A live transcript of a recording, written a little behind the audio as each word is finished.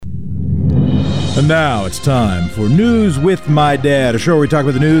And now it's time for News with My Dad, a show where we talk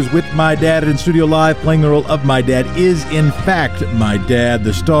about the news with my dad. In studio live, playing the role of my dad, is in fact my dad,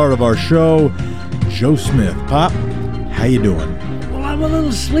 the star of our show, Joe Smith. Pop, how you doing? Well, I'm a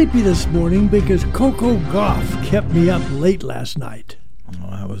little sleepy this morning because Coco Gauff kept me up late last night.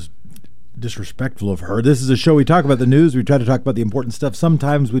 Oh, that was disrespectful of her. This is a show we talk about the news. We try to talk about the important stuff.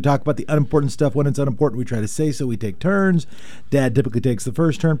 Sometimes we talk about the unimportant stuff. When it's unimportant, we try to say so. We take turns. Dad typically takes the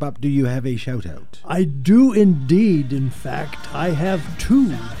first turn. Pop, do you have a shout out? I do indeed. In fact, I have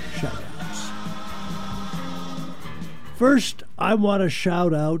two shout outs. First, I want to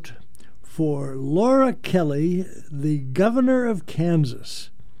shout out for Laura Kelly, the governor of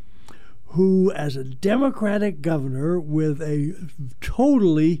Kansas, who, as a Democratic governor with a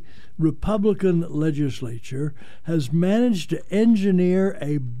totally Republican legislature, has managed to engineer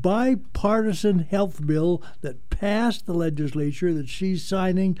a bipartisan health bill that passed the legislature that she's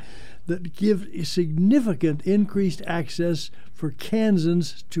signing that gives significant increased access for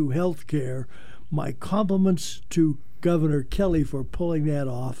Kansans to health care. My compliments to Governor Kelly for pulling that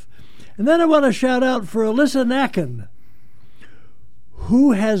off. And then I want to shout out for Alyssa Nakken,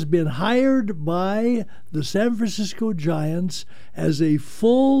 who has been hired by the San Francisco Giants as a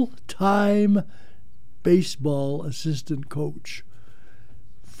full-time baseball assistant coach.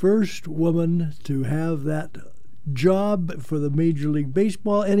 First woman to have that job for the Major League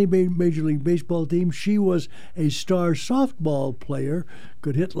Baseball, any Major League Baseball team. She was a star softball player,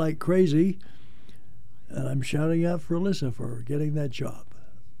 could hit like crazy, and I'm shouting out for Alyssa for getting that job.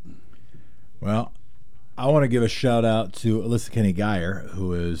 Well, I want to give a shout out to Alyssa Kenny Geyer,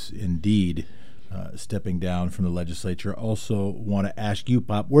 who is indeed stepping down from the legislature. Also want to ask you,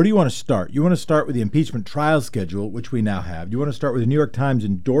 Pop, where do you want to start? You want to start with the impeachment trial schedule, which we now have. Do you want to start with the New York Times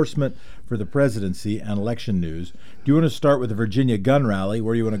endorsement for the presidency and election news? Do you want to start with the Virginia gun rally?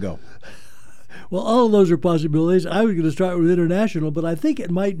 Where do you want to go? Well, all of those are possibilities. I was going to start with international, but I think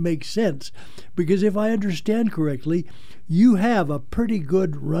it might make sense because if I understand correctly, you have a pretty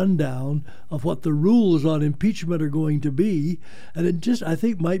good rundown of what the rules on impeachment are going to be, and it just, I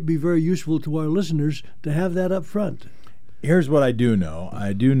think, might be very useful to our listeners to have that up front. Here's what I do know.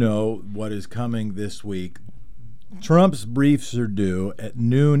 I do know what is coming this week. Trump's briefs are due at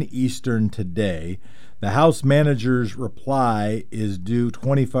noon Eastern today. The House manager's reply is due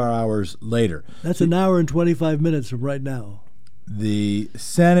 24 hours later. That's an hour and 25 minutes from right now. The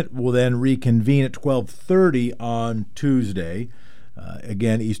Senate will then reconvene at 12:30 on Tuesday,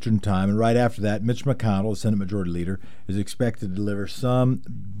 again Eastern Time. And right after that, Mitch McConnell, the Senate Majority Leader, is expected to deliver some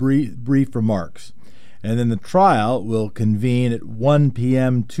brief remarks. And then the trial will convene at 1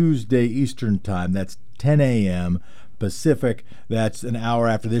 p.m. Tuesday Eastern Time. That's 10 a.m. Pacific. That's an hour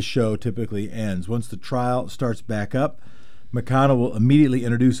after this show typically ends. Once the trial starts back up, McConnell will immediately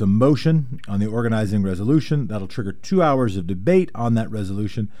introduce a motion on the organizing resolution. That'll trigger 2 hours of debate on that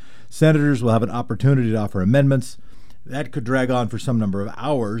resolution. Senators will have an opportunity to offer amendments. That could drag on for some number of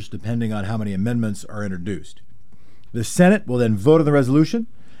hours, depending on how many amendments are introduced. The Senate will then vote on the resolution,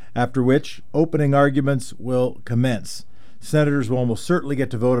 after which opening arguments will commence. Senators will almost certainly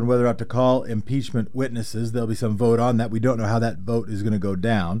get to vote on whether or not to call impeachment witnesses. There'll be some vote on that. We don't know how that vote is going to go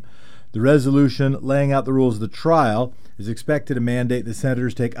down. The resolution laying out the rules of the trial is expected to mandate the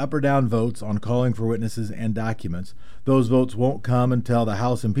senators take up or down votes on calling for witnesses and documents. Those votes won't come until the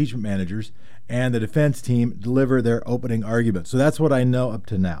House impeachment managers and the defense team deliver their opening arguments. So that's what I know up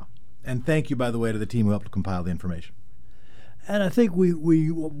to now. And thank you, by the way, to the team who helped compile the information. And I think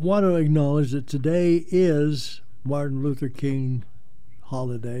we want to acknowledge that today is Martin Luther King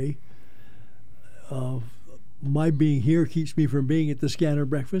holiday. My being here keeps me from being at the Scanner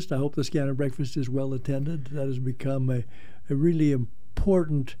Breakfast. I hope the Scanner Breakfast is well attended. That has become a really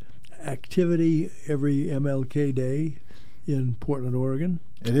important activity every MLK Day in Portland, Oregon.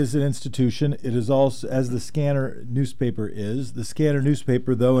 It is an institution. It is also, as the Scanner newspaper is. The Scanner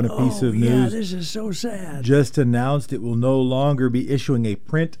newspaper, though, in a piece of news, this is so sad, just announced it will no longer be issuing a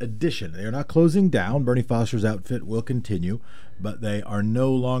print edition. They are not closing down. Bernie Foster's outfit will continue, but they are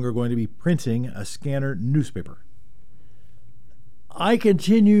no longer going to be printing a Scanner newspaper. I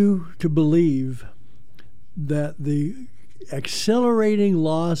continue to believe that the accelerating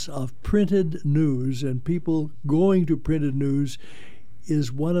loss of printed news and people going to printed news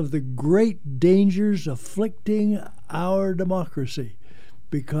is one of the great dangers afflicting our democracy.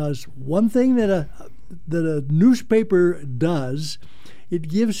 Because one thing that a newspaper does, it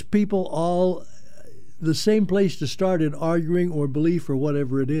gives people all the same place to start in arguing or belief or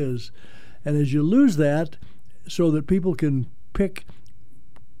whatever it is. And as you lose that, so that people can pick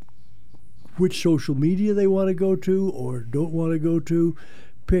which social media they want to go to or don't want to go to,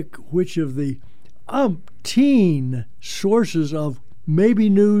 pick which of the umpteen sources of maybe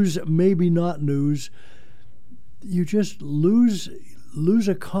news, maybe not news. You just lose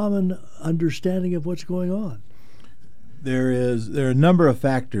a common understanding of what's going on. There are a number of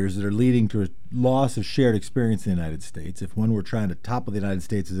factors that are leading to a loss of shared experience in the United States. If one were trying to topple the United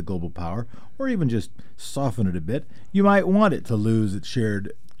States as a global power, or even just soften it a bit, you might want it to lose its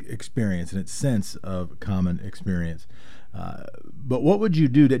shared experience and its sense of common experience. But what would you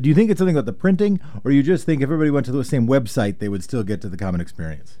do? Do you think it's something about the printing, or you just think if everybody went to the same website, they would still get to the common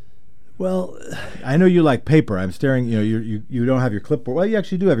experience? Well, I know you like paper. I'm staring. You don't have your clipboard. Well, you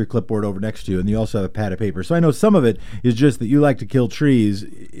actually do have your clipboard over next to you, and you also have a pad of paper. So I know some of it is just that you like to kill trees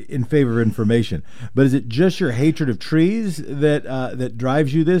in favor of information. But is it just your hatred of trees that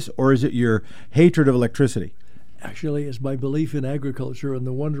drives you this, or is it your hatred of electricity? Actually, it's my belief in agriculture and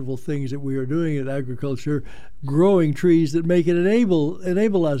the wonderful things that we are doing in agriculture, growing trees that make it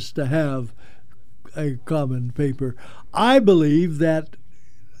enable us to have a common paper. I believe that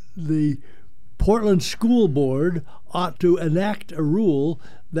the Portland School Board ought to enact a rule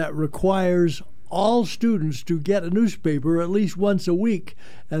that requires all students to get a newspaper at least once a week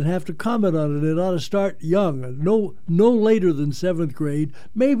and have to comment on it. It ought to start young, no later than 7th grade,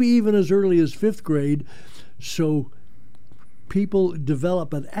 maybe even as early as 5th grade, so people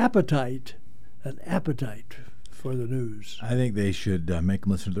develop an appetite for the news. I think they should make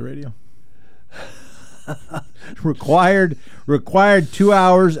them listen to the radio. Required 2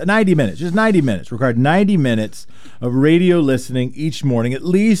 hours, 90 minutes, just 90 minutes. Required 90 minutes of radio listening each morning, at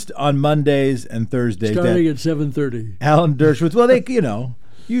least on Mondays and Thursdays. Starting at 7:30. Alan Dershowitz. Well,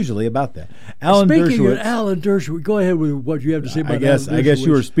 usually about that. Speaking of Alan Dershowitz, go ahead with what you have to say about Alan Dershowitz. I guess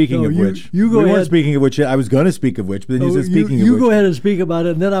you were speaking of which. You go we ahead. weren't speaking of which. I was going to speak of which, but then you said speaking of which. You go ahead and speak about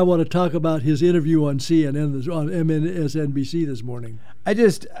it, and then I want to talk about his interview on CNN, on MSNBC this morning. I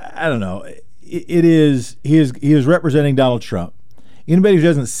don't know. He is representing Donald Trump. Anybody who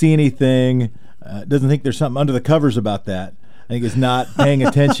doesn't see anything, doesn't think there's something under the covers about that, I think is not paying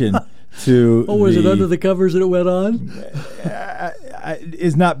attention to. Oh, was it under the covers that it went on?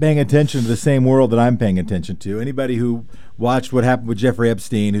 Is not paying attention to the same world that I'm paying attention to. Anybody who watched what happened with Jeffrey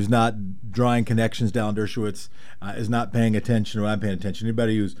Epstein, who's not drawing connections to Alan Dershowitz, is not paying attention to what I'm paying attention.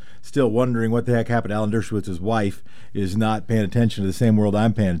 Anybody who's still wondering what the heck happened to Alan Dershowitz's wife is not paying attention to the same world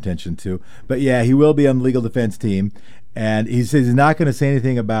I'm paying attention to. But yeah, he will be on the legal defense team, and he says he's not going to say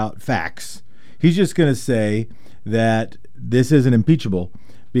anything about facts. He's just going to say that this isn't impeachable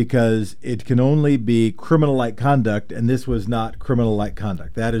because it can only be criminal-like conduct, and this was not criminal-like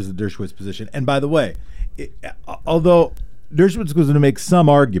conduct. That is the Dershowitz position. And by the way, although Dershowitz was going to make some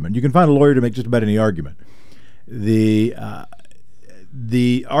argument, you can find a lawyer to make just about any argument. The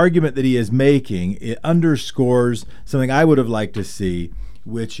argument that he is making, it underscores something I would have liked to see,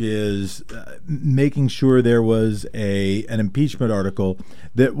 which is making sure there was an impeachment article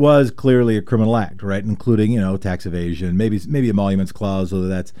that was clearly a criminal act, right? Including, tax evasion, maybe emoluments clause,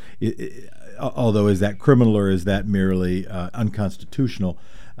 although is that criminal or is that merely unconstitutional?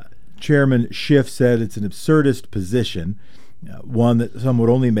 Chairman Schiff said it's an absurdist position, one that some would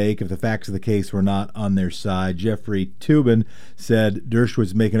only make if the facts of the case were not on their side. Jeffrey Toobin said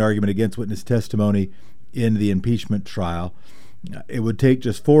Dershowitz make an argument against witness testimony in the impeachment trial. It would take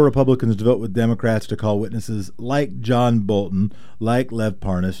just 4 Republicans to vote with Democrats to call witnesses like John Bolton, like Lev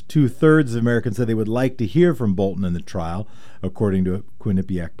Parnas. 2/3 of Americans said they would like to hear from Bolton in the trial, according to a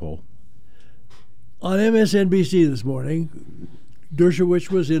Quinnipiac poll. On MSNBC this morning,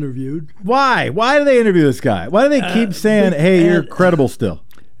 Dershowitz was interviewed. Why? Why do they interview this guy? Why do they keep saying, "Hey, you're credible still"?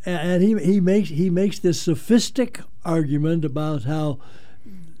 And he makes this sophistic argument about how.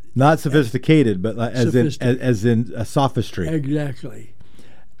 Not sophisticated, but as in a sophistry. Exactly.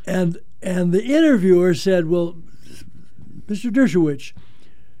 And the interviewer said, well, Mr. Dershowitz,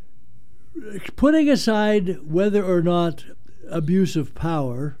 putting aside whether or not abuse of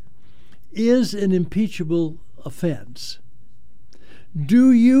power is an impeachable offense,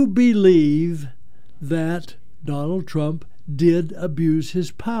 do you believe that Donald Trump did abuse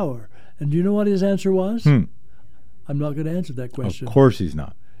his power? And do you know what his answer was? I'm not going to answer that question. Of course he's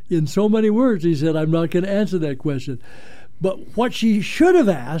not. In so many words, he said, I'm not going to answer that question. But what she should have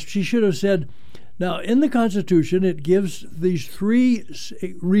asked, she should have said, now, in the Constitution, it gives these 3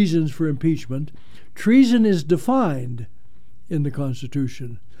 reasons for impeachment. Treason is defined in the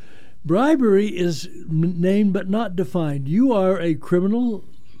Constitution. Bribery is named but not defined. You are a criminal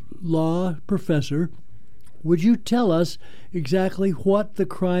law professor. Would you tell us exactly what the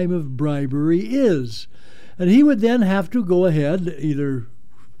crime of bribery is? And he would then have to go ahead, either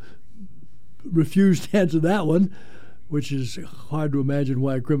refuse to answer that one, which is hard to imagine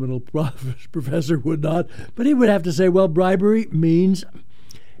why a criminal professor would not. But he would have to say, well, bribery means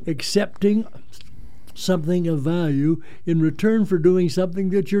accepting something of value in return for doing something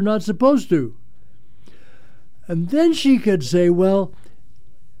that you're not supposed to. And then she could say, well,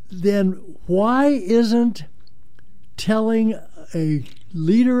 then why isn't telling a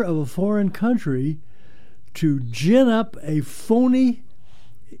leader of a foreign country to gin up a phony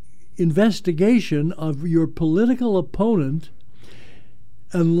investigation of your political opponent,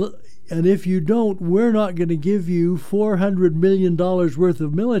 and if you don't, we're not going to give you $400 million worth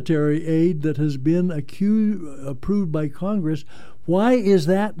of military aid that has been approved by Congress? Why is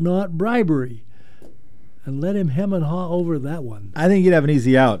that not bribery? And let him hem and haw over that one. I think he'd have an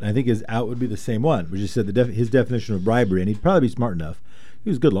easy out. I think his out would be the same one, which is said his definition of bribery, and he'd probably be smart enough. He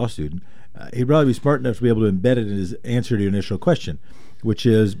was a good law student. He'd probably be smart enough to be able to embed it in his answer to your initial question, which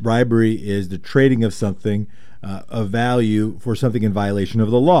is bribery is the trading of something of value for something in violation of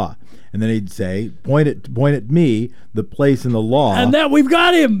the law. And then he'd say, point at me, the place in the law. And that we've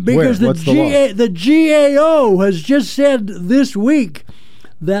got him, because the GAO has just said this week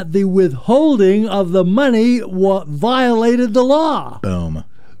that the withholding of the money violated the law. Boom.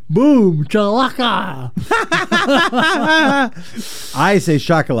 Boom, chalaka. I say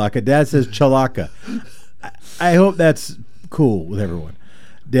shakalaka. Dad says chalaka. I hope that's cool with everyone.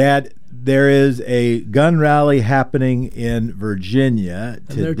 Dad, there is a gun rally happening in Virginia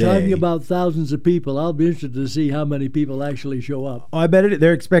today. And they're talking about thousands of people. I'll be interested to see how many people actually show up. Oh, I bet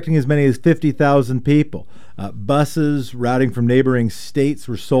they're expecting as many as 50,000 people. Buses routing from neighboring states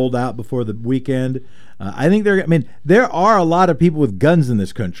were sold out before the weekend. There are a lot of people with guns in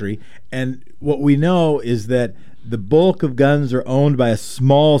this country, and what we know is that the bulk of guns are owned by a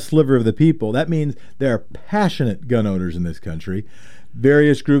small sliver of the people. That means there are passionate gun owners in this country.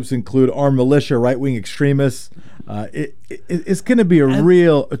 Various groups include armed militia, right-wing extremists. It's going to be a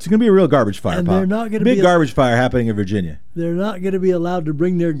real garbage fire. And they're not going to be garbage fire happening in Virginia. They're not going to be allowed to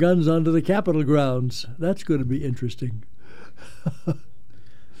bring their guns onto the Capitol grounds. That's going to be interesting.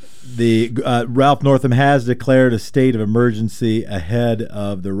 Ralph Northam has declared a state of emergency ahead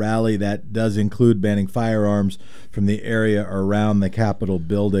of the rally. That does include banning firearms from the area around the Capitol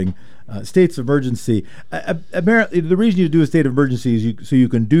building. States of emergency. Apparently, the reason you do a state of emergency is so you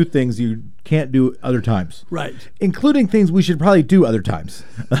can do things you can't do other times. Right. Including things we should probably do other times.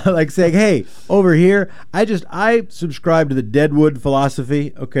 Like saying, hey, over here, I subscribe to the Deadwood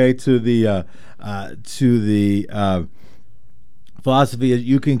philosophy, okay, to the philosophy is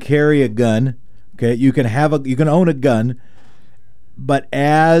you can carry a gun, okay, you can own a gun, but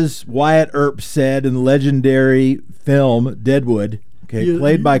as Wyatt Earp said in the legendary film Deadwood,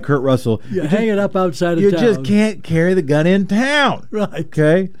 played by Kurt Russell, you hang it up outside of town. You just can't carry the gun in town. Right.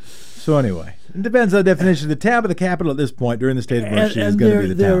 Okay? So anyway, it depends on the definition. The tab of the Capitol at this point during the state of emergency is going to be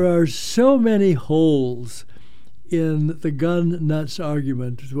the town. There are so many holes in the gun nuts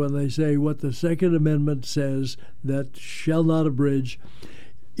argument when they say what the Second Amendment says that shall not abridge.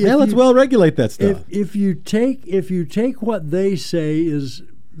 Let's well regulate that stuff. If you take what they say is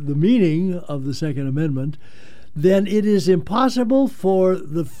the meaning of the Second Amendment, then it is impossible for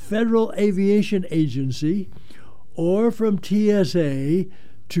the Federal Aviation Agency or from TSA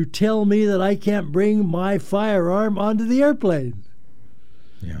to tell me that I can't bring my firearm onto the airplane.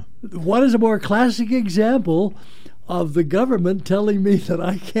 Yeah. What is a more classic example of the government telling me that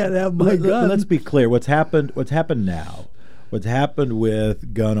I can't have my gun? Let's be clear. What's happened now, what's happened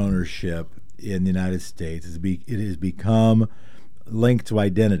with gun ownership in the United States is it has become linked to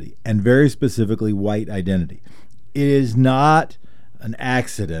identity, and very specifically white identity. It is not an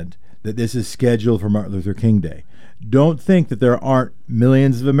accident that this is scheduled for Martin Luther King Day. Don't think that there aren't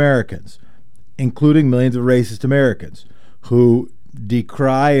millions of Americans, including millions of racist Americans, who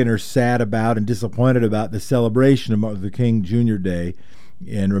decry and are sad about and disappointed about the celebration of Martin Luther King Jr. Day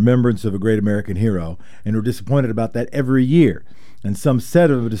in remembrance of a great American hero, and are disappointed about that every year. And some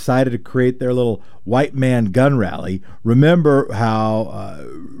set of them decided to create their little white man gun rally. Remember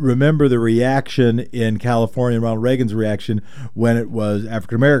the reaction in California, Ronald Reagan's reaction when it was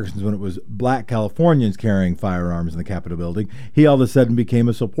African Americans, when it was black Californians carrying firearms in the Capitol building. He all of a sudden became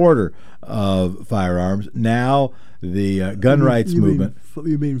a supporter of firearms. Now the gun rights movement.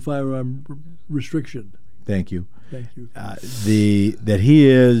 You mean firearm restriction? Thank you. Thank you.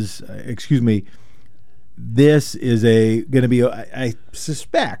 This is going to be, I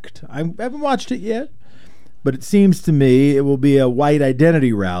suspect, I haven't watched it yet, but it seems to me it will be a white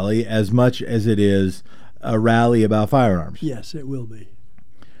identity rally as much as it is a rally about firearms. Yes, it will be.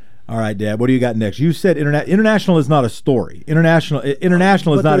 All right, Dad. What do you got next? You said international is not a story. International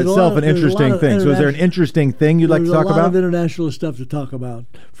is not itself an interesting thing. So, is there an interesting thing you'd like to talk about? There's a lot of international stuff to talk about.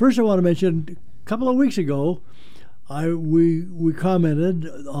 First, I want to mention a couple of weeks ago, we commented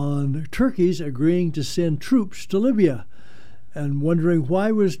on Turkey's agreeing to send troops to Libya, and wondering why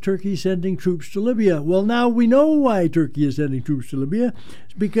was Turkey sending troops to Libya. Well, now we know why Turkey is sending troops to Libya.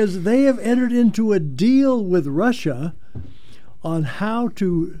 It's because they have entered into a deal with Russia on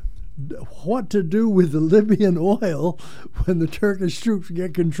what to do with the Libyan oil when the Turkish troops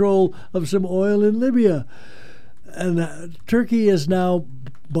get control of some oil in Libya. And Turkey is now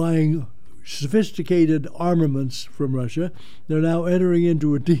buying sophisticated armaments from Russia. They're now entering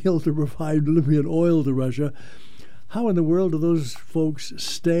into a deal to provide Libyan oil to Russia. How in the world do those folks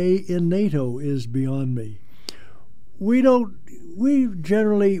stay in NATO is beyond me. We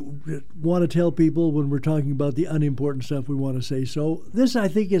generally want to tell people when we're talking about the unimportant stuff we want to say so. This, I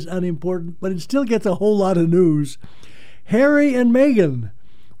think, is unimportant, but it still gets a whole lot of news. Harry and Meghan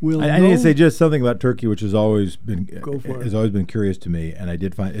will. I need to say just something about Turkey, which has always been curious to me, and I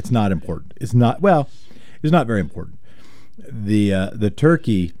did find it's not important. It's not very important. The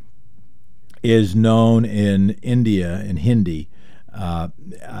Turkey is known in India in Hindi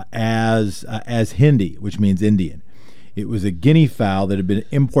as Hindi, which means Indian. It was a guinea fowl that had been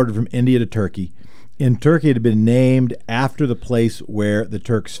imported from India to Turkey. In Turkey, it had been named after the place where the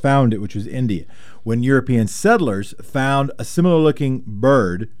Turks found it, which was India. When European settlers found a similar-looking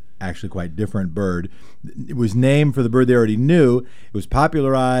bird, actually quite different bird, it was named for the bird they already knew. It was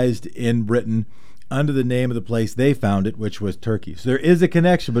popularized in Britain under the name of the place they found it, which was Turkey. So there is a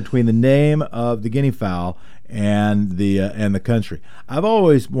connection between the name of the guinea fowl and the country. I've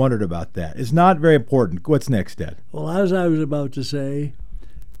always wondered about that. It's not very important. What's next, Dad? Well, as I was about to say,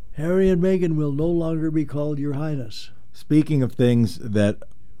 Harry and Meghan will no longer be called Your Highness. Speaking of things that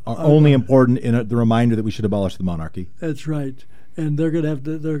are only important in the reminder that we should abolish the monarchy. That's right. And they're going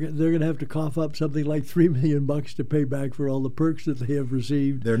to have to cough up something like $3 million to pay back for all the perks that they have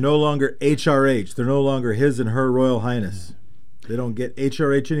received. They're no longer HRH. They're no longer His and Her Royal Highness. They don't get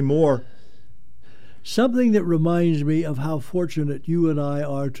HRH anymore. Something that reminds me of how fortunate you and I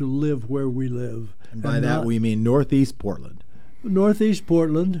are to live where we live. And by that we mean Northeast Portland. Northeast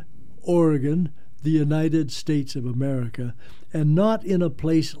Portland, Oregon, the United States of America, and not in a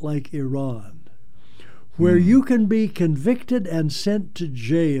place like Iran, where you can be convicted and sent to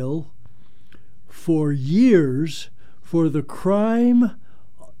jail for years for the crime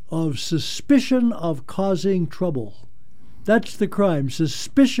of suspicion of causing trouble. That's the crime,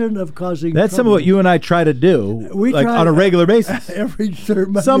 suspicion of causing trouble. That's some of what you and I try to do on a regular basis. Every third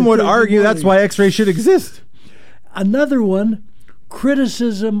Monday, some would argue that's why X-ray should exist. Another one,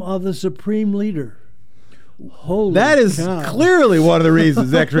 criticism of the supreme leader. Holy that is cow. Clearly one of the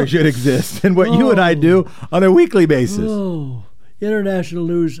reasons X-ray should exist, and what you and I do on a weekly basis. International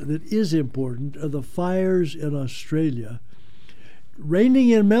news that is important are the fires in Australia. Raining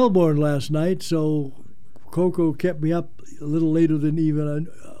in Melbourne last night, so Coco kept me up a little later than even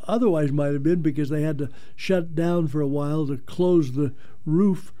otherwise might have been, because they had to shut down for a while to close the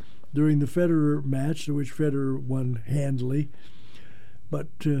roof during the Federer match, which Federer won handily. But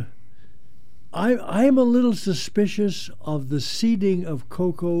I am a little suspicious of the seeding of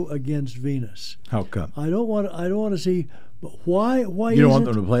Coco against Venus. How come? I don't want to see. But why? You don't want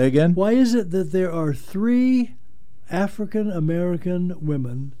them to play again? Why is it that there are 3 African American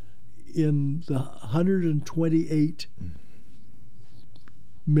women in the 128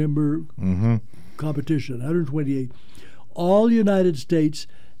 member competition? 128, all United States,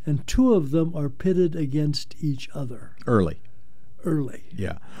 and 2 of them are pitted against each other early.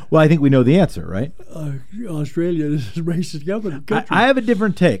 Yeah. Well, I think we know the answer, right? Australia is a racist country. I have a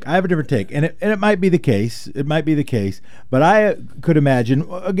different take. And it might be the case. But I could imagine,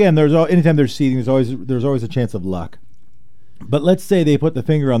 again, anytime there's seeding, there's always a chance of luck. But let's say they put the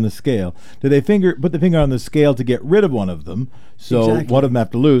finger on the scale. Do they put the finger on the scale to get rid of one of them, so exactly. one of them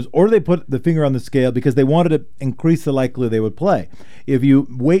have to lose, or do they put the finger on the scale because they wanted to increase the likelihood they would play? If you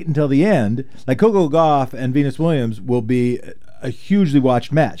wait until the end, like Coco Gauff and Venus Williams will be a hugely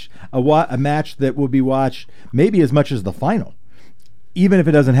watched match, a match that will be watched maybe as much as the final, even if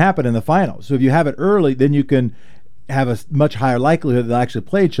it doesn't happen in the final. So if you have it early, then you can have a much higher likelihood they'll actually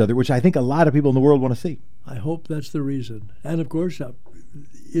play each other, which I think a lot of people in the world want to see. I hope that's the reason. And of course,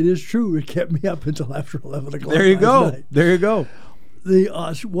 it is true. It kept me up until after 11 o'clock. There you go. Night. There you go.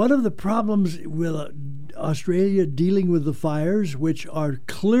 One of the problems with Australia dealing with the fires, which are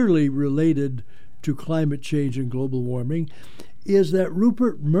clearly related to climate change and global warming, is that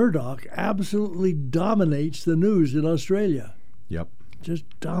Rupert Murdoch absolutely dominates the news in Australia. Yep. just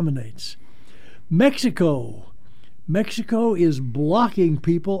dominates. Mexico is blocking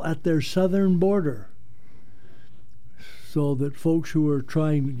people at their southern border, so that folks who are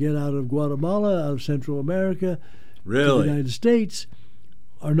trying to get out of Guatemala, out of Central America, to the United States,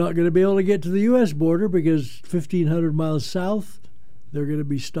 are not going to be able to get to the U.S. border because 1,500 miles south, they're going to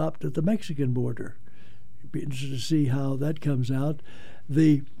be stopped at the Mexican border. It'd be interesting to see how that comes out.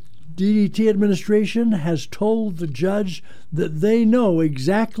 The DDT administration has told the judge that they know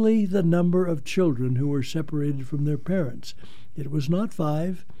exactly the number of children who were separated from their parents. It was not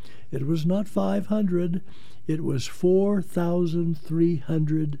 5. It was not 500. It was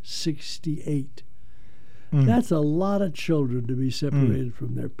 4,368. That's a lot of children to be separated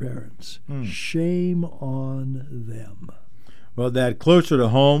from their parents. Shame on them. Well, Dad, closer to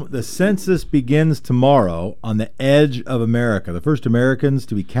home, the census begins tomorrow on the edge of America. The first Americans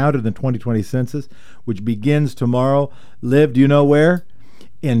to be counted in the 2020 census, which begins tomorrow, live, do you know where?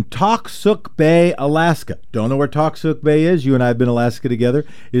 In Toksook Bay, Alaska. Don't know where Toksook Bay is? You and I have been in Alaska together.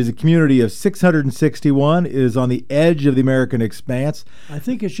 It is a community of 661. It is on the edge of the American expanse. I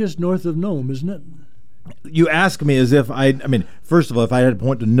think it's just north of Nome, isn't it? You ask me as if I mean, first of all, if I had to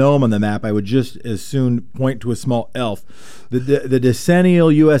point to Nome on the map, I would just as soon point to a small elf. The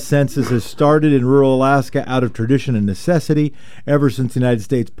decennial U.S. Census has started in rural Alaska out of tradition and necessity ever since the United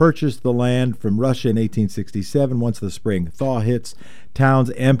States purchased the land from Russia in 1867. Once the spring thaw hits,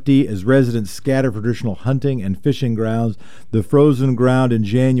 towns empty as residents scatter for traditional hunting and fishing grounds. The frozen ground in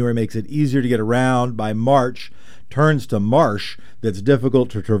January makes it easier to get around. By March, turns to marsh that's difficult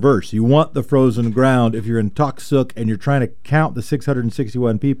to traverse. You want the frozen ground if you're in Toksook and you're trying to count the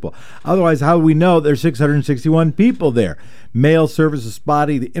 661 people. Otherwise, how do we know there's 661 people there? Mail service is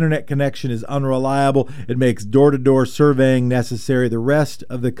spotty. The internet connection is unreliable. It makes door-to-door surveying necessary. The rest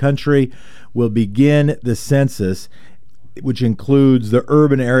of the country will begin the census, which includes the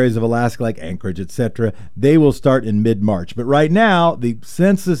urban areas of Alaska like Anchorage, etc. They will start in mid-March. But right now, the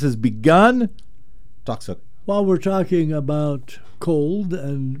census has begun. Toksook. While we're talking about cold,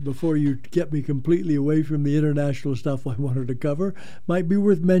 and before you get me completely away from the international stuff I wanted to cover, might be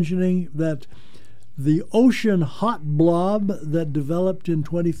worth mentioning that the ocean hot blob that developed in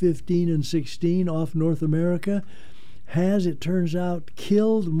 2015 and 16 off North America has, it turns out,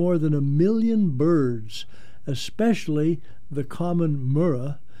 killed more than 1 million birds, especially the common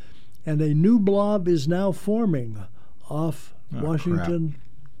murre, and a new blob is now forming off Washington,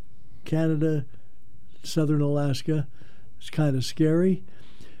 Canada, southern Alaska. It's kind of scary.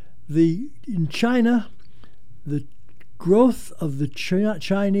 In China, the growth of the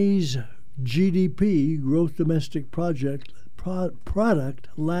Chinese GDP, gross domestic product,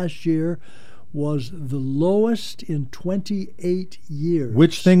 last year was the lowest in 28 years.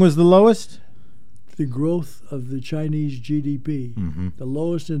 Which thing was the lowest? The growth of the Chinese GDP, the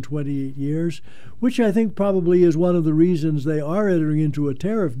lowest in 28 years, which I think probably is one of the reasons they are entering into a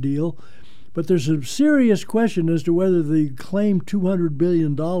tariff deal. But there's a serious question as to whether the claimed $200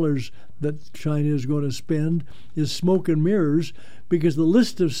 billion that China is going to spend is smoke and mirrors, because the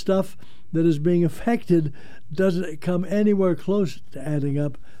list of stuff that is being affected doesn't come anywhere close to adding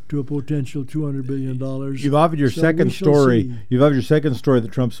up to a potential $200 billion. You've offered your second story. You've offered your second story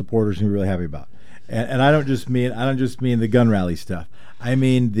that Trump supporters can be really happy about. And I don't just mean the gun rally stuff. I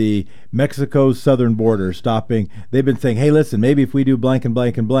mean the Mexico southern border stopping. They've been saying, hey, listen, maybe if we do blank and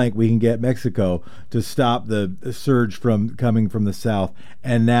blank and blank, we can get Mexico to stop the surge from coming from the south.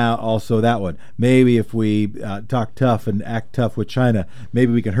 And now also that one. Maybe if we talk tough and act tough with China,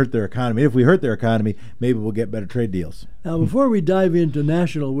 maybe we can hurt their economy. If we hurt their economy, maybe we'll get better trade deals. Now, before we dive into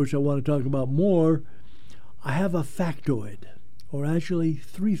national, which I want to talk about more, I have a factoid, or actually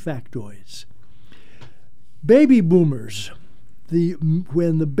 3 factoids. Baby boomers.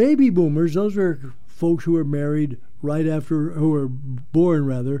 When the baby boomers, those are folks who were married who were born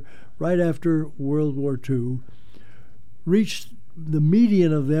right after World War II, the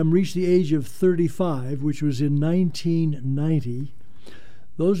median of them reached the age of 35, which was in 1990.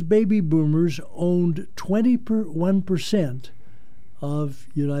 Those baby boomers owned 21% of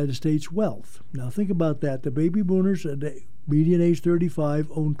United States wealth. Now think about that. The baby boomers at median age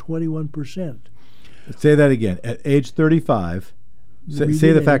 35 owned 21%. Say that again. At age 35,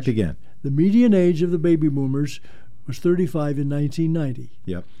 say the fact again. The median age of the baby boomers was 35 in 1990.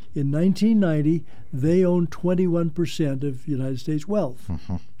 Yep. In 1990, they owned 21% of United States wealth.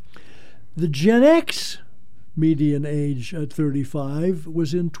 The Gen X median age at 35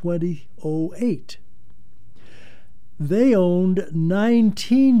 was in 2008. They owned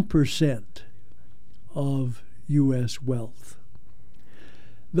 19% of U.S. wealth.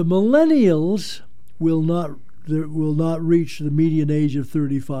 The millennials will not will not reach the median age of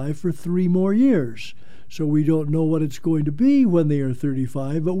 35 for 3 more years. So we don't know what it's going to be when they are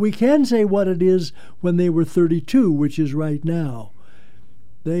 35, but we can say what it is when they were 32, which is right now.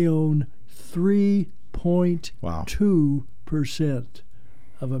 They own 3.2%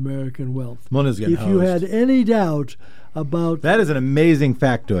 of American wealth. If you had any doubt about that, is an amazing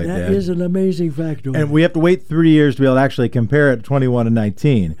factoid. That is an amazing factoid. And we have to wait 3 years to be able to actually compare it to 21 and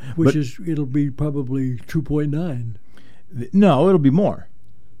 19. It'll be probably 2.9. No, it'll be more.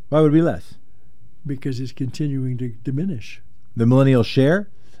 Why would it be less? Because it's continuing to diminish. The millennial share?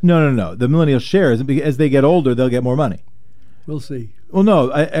 No. The millennial share is as they get older, they'll get more money. We'll see. Well,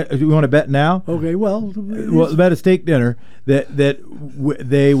 no. You want to bet now? Okay. Well, bet a steak dinner that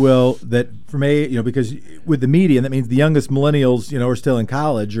they will from because with the median, that means the youngest millennials are still in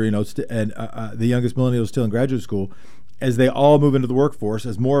college or the youngest millennials still in graduate school. As they all move into the workforce,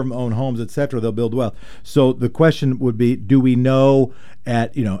 as more of them own homes, et cetera, they'll build wealth. So the question would be: do we know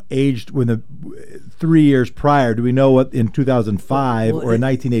at aged when the 3 years prior? Do we know what in 2005 or in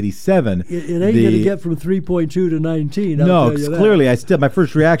 1987? It ain't going to get from 3.2 to 19. No, clearly, my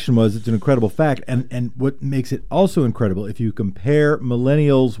first reaction was it's an incredible fact, and what makes it also incredible, if you compare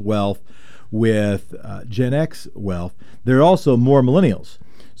millennials' wealth with Gen X wealth, there are also more millennials.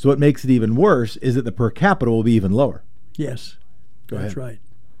 So what makes it even worse is that the per capita will be even lower. Yes, that's right.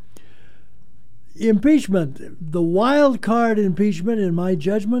 Impeachment. The wild card impeachment, in my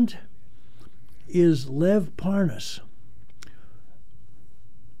judgment, is Lev Parnas.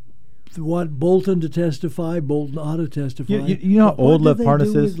 Want Bolton to testify. Bolton ought to testify. You know how old Lev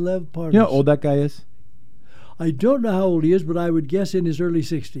Parnas is? Lev Parnas? You know how old that guy is? I don't know how old he is, but I would guess in his early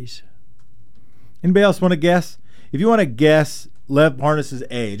 60s. Anybody else want to guess? If you want to guess Lev Parnas'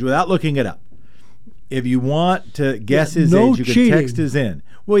 age without looking it up, if you want to guess his age, you can text his in.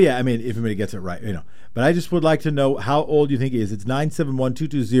 Well, yeah, I mean, if anybody gets it right, But I just would like to know how old you think he is. It's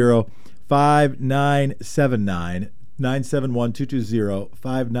 971-220-5979.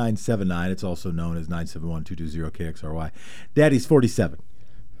 971-220-5979. It's also known as 971-220-KXRY. Daddy's 47.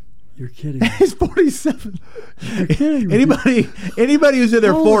 You're kidding me. He's 47. You're kidding me. Anybody who's in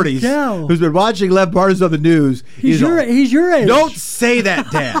their 40s cow. who's been watching Lev Parnas on the news, he's your age. Don't say that,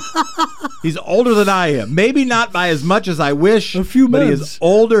 Dad. He's older than I am. Maybe not by as much as I wish. A few months. But he is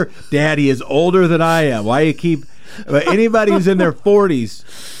older. Daddy is older than I am. Why you keep... But anybody who's in their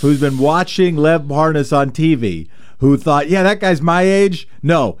 40s who's been watching Lev Parnas on TV, who thought, yeah, that guy's my age.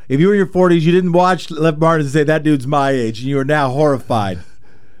 No. If you were in your 40s, you didn't watch Lev Parnas and say, that dude's my age, and you are now horrified.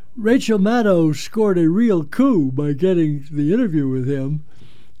 Rachel Maddow scored a real coup by getting the interview with him,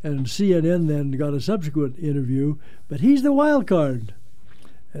 and CNN then got a subsequent interview, but he's the wild card.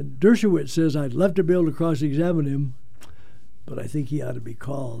 And Dershowitz says, I'd love to be able to cross-examine him, but I think he ought to be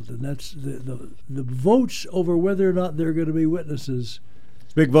called. And that's the votes over whether or not they're going to be witnesses.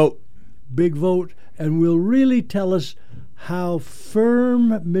 Big vote. Big vote, and will really tell us how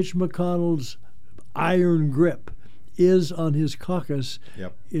firm Mitch McConnell's iron grip is on his caucus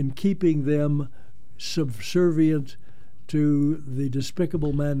in keeping them subservient to the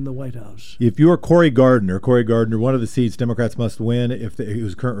despicable man in the White House. If you're Cory Gardner, one of the seats Democrats must win if he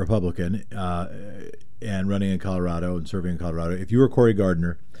was a current Republican and running in Colorado and serving in Colorado. If you were Cory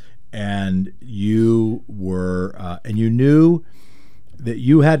Gardner and you were and you knew that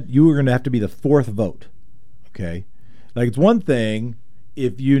you were going to have to be the fourth vote, okay? Like, it's one thing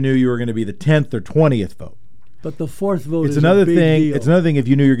if you knew you were going to be the 10th or 20th vote. But the fourth vote is another a big thing. Deal. It's another thing if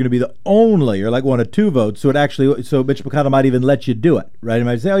you knew you're going to be the only, or like one of two votes. So Mitch McConnell might even let you do it, right? He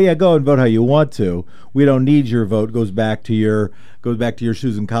might say, "Oh yeah, go and vote how you want to. We don't need your vote." Goes back to your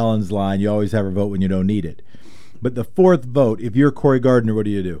Susan Collins line. You always have her vote when you don't need it. But the fourth vote, if you're Cory Gardner, what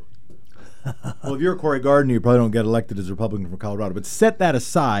do? Well, if you're Cory Gardner, you probably don't get elected as a Republican from Colorado. But set that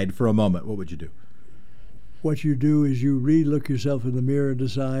aside for a moment. What would you do? What you do is you look yourself in the mirror and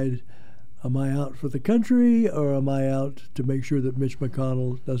decide, am I out for the country, or am I out to make sure that Mitch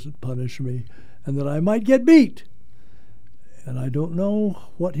McConnell doesn't punish me and that I might get beat? And I don't know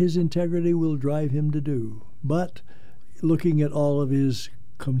what his integrity will drive him to do. But looking at all of his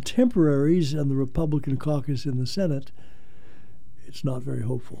contemporaries and the Republican caucus in the Senate, it's not very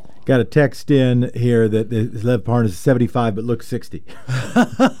hopeful. Got a text in here that Lev Parnas is 75 but looks 60.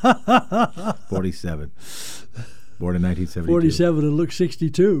 47. Born in 1972. 47 and looks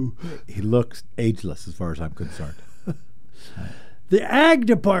 62. He looks ageless as far as I'm concerned. The Ag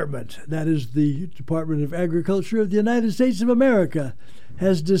Department, that is the Department of Agriculture of the United States of America,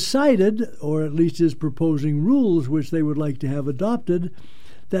 has decided, or at least is proposing rules which they would like to have adopted,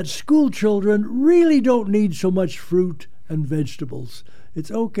 that school children really don't need so much fruit and vegetables.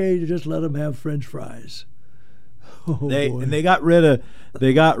 It's okay to just let them have French fries. Oh, boy. And they got rid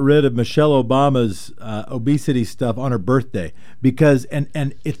of Michelle Obama's obesity stuff on her birthday because and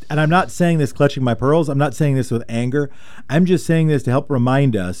I'm not saying this clutching my pearls. I'm not saying this with anger. I'm just saying this to help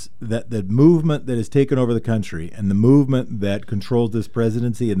remind us that the movement that has taken over the country and the movement that controls this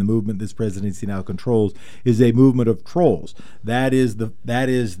presidency and the movement this presidency now controls is a movement of trolls. That is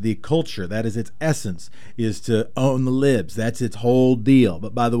the culture. That is its essence, is to own the libs. That's its whole deal.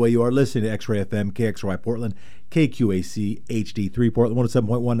 But by the way, you are listening to X-Ray FM, KXRY Portland, KQAC HD3 Portland,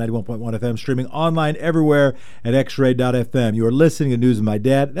 107.1, 91.1 FM, streaming online everywhere at xray.fm. You are listening to News of My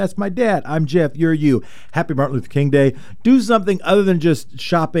Dad. That's my dad. I'm Jeff. You're you. Happy Martin Luther King Day. Do something other than just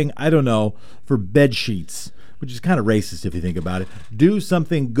shopping, I don't know, for bed sheets, which is kind of racist if you think about it. Do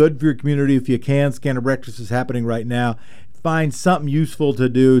something good for your community if you can. Scanner Breakfast is happening right now. Find something useful to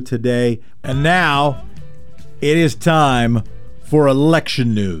do today. And now it is time for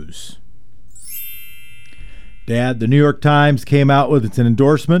election news. Dad, the New York Times came out with its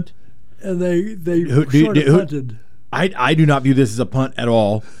endorsement. And they sort of punted. I do not view this as a punt at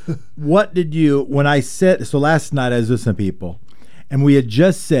all. What did you, when I said, so last night I was with some people, and we had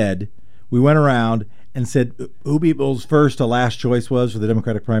just said, we went around and said who people's first to last choice was for the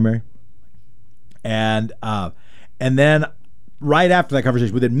Democratic primary. And then right after that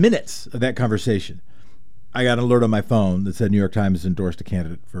conversation, within minutes of that conversation, I got an alert on my phone that said New York Times endorsed a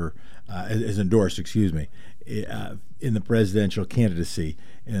candidate in the presidential candidacy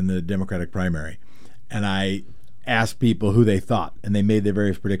in the Democratic primary. And I asked people who they thought, and they made their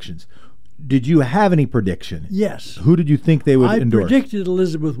various predictions. Did you have any prediction? Yes. Who did you think they would endorse? I predicted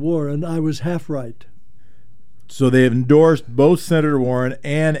Elizabeth Warren. I was half right. So they have endorsed both Senator Warren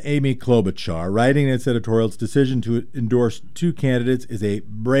and Amy Klobuchar, writing in its editorial, its decision to endorse two candidates is a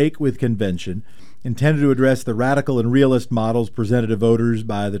break with convention, intended to address the radical and realist models presented to voters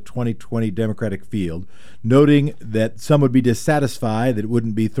by the 2020 Democratic field, noting that some would be dissatisfied that it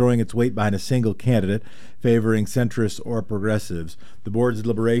wouldn't be throwing its weight behind a single candidate, favoring centrists or progressives. The board's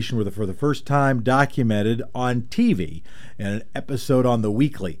deliberation were for the first time documented on TV in an episode on The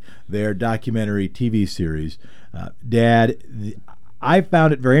Weekly, their documentary TV series. Dad, I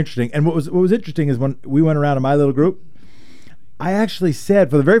found it very interesting. And what was interesting is when we went around in my little group, I actually said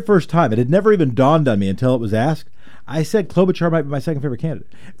for the very first time, it had never even dawned on me until it was asked, I said Klobuchar might be my second favorite candidate.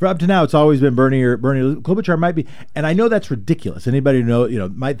 For up to now, it's always been Bernie. Klobuchar might be, and I know that's ridiculous. Anybody who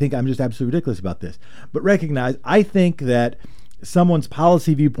knows, might think I'm just absolutely ridiculous about this. But recognize, I think that someone's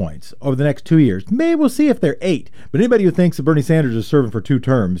policy viewpoints over the next 2 years, maybe we'll see if they're 8. But anybody who thinks that Bernie Sanders is serving for 2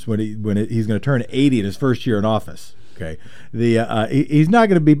 terms when he's going to turn 80 in his first year in office, okay, he's not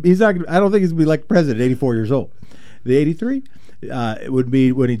going to be. I don't think he's going to be like president, 84 years old. The 83. It would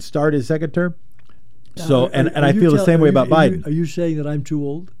be when he'd start his second term. So, and I feel the same way about Biden. Are you saying that I'm too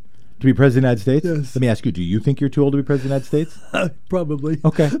old? To be president of the United States? Yes. Let me ask you, do you think you're too old to be president of the United States? Probably.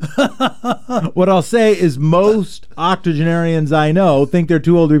 Okay. What I'll say is most octogenarians I know think they're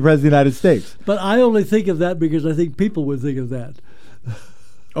too old to be president of the United States. But I only think of that because I think people would think of that.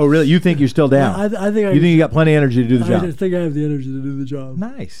 Oh, really? You think you're still down? I think you got plenty of energy to do the job? I think I have the energy to do the job.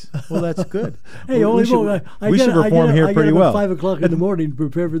 Nice. Well, that's good. Hey, we should perform here pretty well. I get up at 5 o'clock in the morning to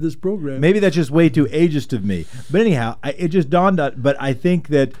prepare for this program. Maybe that's just way too ageist of me. But anyhow, it just dawned on. But I think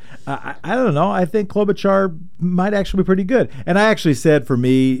that I don't know. I think Klobuchar might actually be pretty good. And I actually said for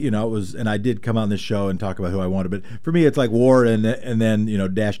me, it was, and I did come on this show and talk about who I wanted. But for me, it's like Warren and then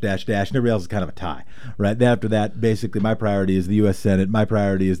dash, and everybody else is kind of a tie, right? Then after that, basically, my priority is the U.S. Senate. My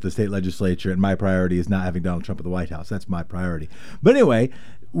priority is the state legislature, and my priority is not having Donald Trump at the White House. That's my priority. But anyway,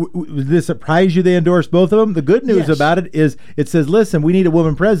 did this surprise you they endorsed both of them? The good news about it is it says, listen, we need a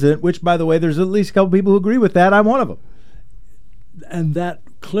woman president, which, by the way, there's at least a couple people who agree with that. I'm one of them. And that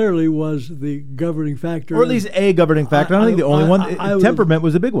clearly was the governing factor. Or at least a governing factor. I don't think the only one. Temperament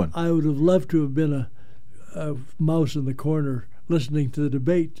was a big one. I would have loved to have been a mouse in the corner listening to the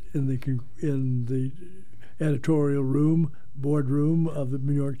debate in the editorial room, boardroom of the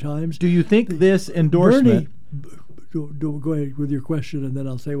New York Times. Do you think this endorsement... Go ahead with your question, and then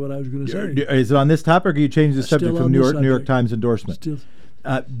I'll say what I was going to say. Is it on this topic, or you change the subject from New York Times endorsement?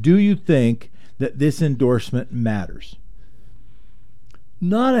 Do you think that this endorsement matters?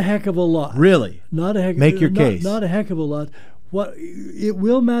 Not a heck of a lot. Really? Make your case. Not a heck of a lot. What it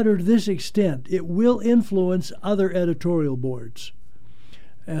will matter to this extent, it will influence other editorial boards.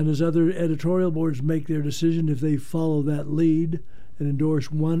 And as other editorial boards make their decision, if they follow that lead and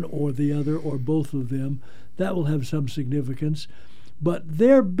endorse one or the other or both of them, that will have some significance. But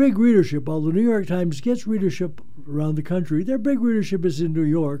their big readership, although the New York Times gets readership around the country, their big readership is in New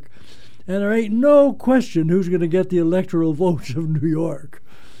York. And there ain't no question who's going to get the electoral votes of New York.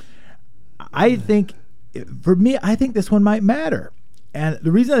 I think for me, I think this one might matter. And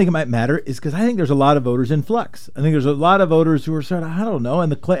the reason I think it might matter is because I think there's a lot of voters in flux. I think there's a lot of voters who are sort of, I don't know, and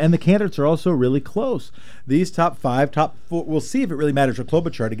the candidates are also really close. These top 5, top 4, we'll see if it really matters for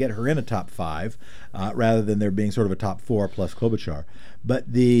Klobuchar to get her in a top 5 rather than there being sort of a top 4 plus Klobuchar. But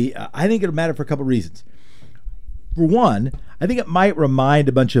I think it'll matter for a couple reasons. For one, I think it might remind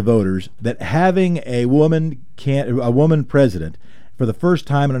a bunch of voters that having a woman president for the first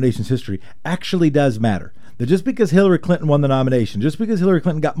time in our nation's history actually does matter. That just because Hillary Clinton won the nomination, just because Hillary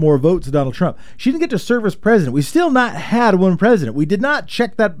Clinton got more votes than Donald Trump, she didn't get to serve as president. We've still not had a woman president. We did not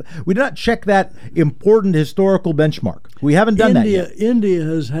check that. We did not check that important historical benchmark. We haven't done that yet. India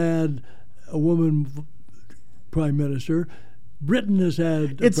has had a woman prime minister. Britain has had a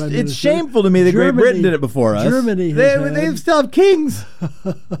prime minister. It's shameful to me that Great Britain did it before us. Germany they still have kings.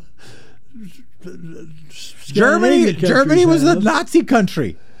 Germany was a Nazi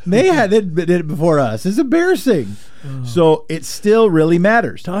country. They did it before us. It's embarrassing. So it still really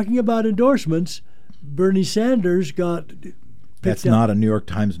matters. Talking about endorsements, Bernie Sanders got. That's not a New York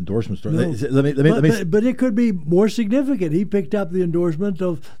Times endorsement story. No. Let me. But it could be more significant. He picked up the endorsement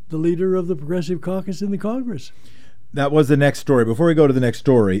of the leader of the Progressive Caucus in the Congress. That was the next story. Before we go to the next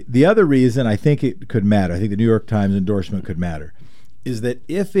story, the other reason I think it could matter, I think the New York Times endorsement could matter, is that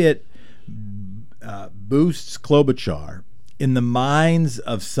if it boosts Klobuchar in the minds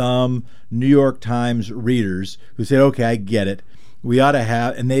of some New York Times readers who say, okay, I get it. We ought to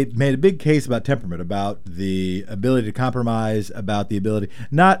have, and they made a big case about temperament, about the ability to compromise, about the ability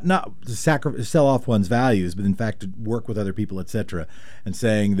not to sell off one's values, but in fact to work with other people, etc. And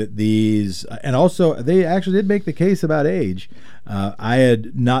saying that these, and also they actually did make the case about age. I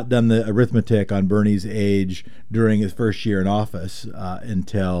had not done the arithmetic on Bernie's age during his first year in office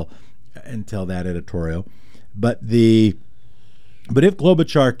until that editorial, but if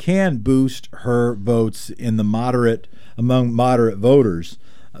Klobuchar can boost her votes in the among moderate voters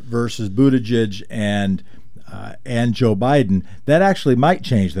versus Buttigieg and Joe Biden, that actually might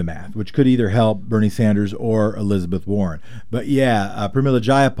change the math, which could either help Bernie Sanders or Elizabeth Warren. But yeah, Pramila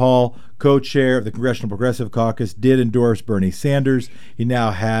Jayapal, co-chair of the Congressional Progressive Caucus, did endorse Bernie Sanders. He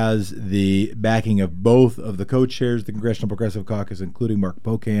now has the backing of both of the co-chairs of the Congressional Progressive Caucus, including Mark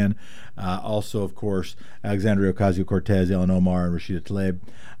Pocan, also, of course, Alexandria Ocasio-Cortez, Ilhan Omar, and Rashida Tlaib.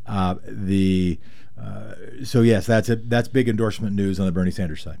 So yes, that's big endorsement news on the Bernie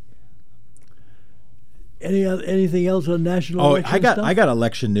Sanders side. Anything else on national election stuff? I got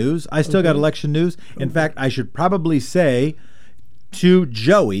election news. I still got election news. In fact, I should probably say to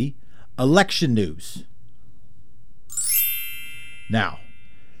Joey, election news. Now,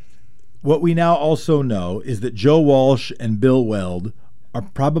 what we now also know is that Joe Walsh and Bill Weld are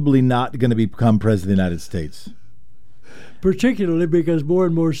probably not going to become president of the United States. Particularly because more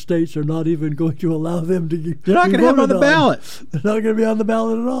and more states are not even going to allow them to get. They're not going to have them on the ballot. They're not going to be on the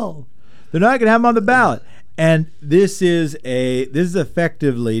ballot at all. They're not going to have them on the ballot. And this is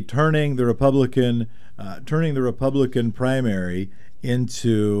effectively turning the Republican primary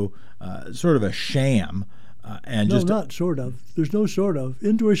into sort of a sham. Not sort of. There's no sort of.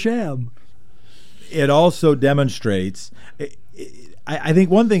 Into a sham. It also demonstrates. I think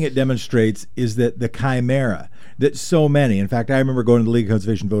one thing it demonstrates is that the chimera that so many. In fact, I remember going to the League of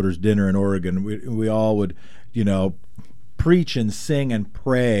Conservation Voters dinner in Oregon. We all would, preach and sing and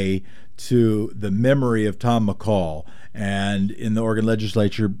pray to the memory of Tom McCall, and in the Oregon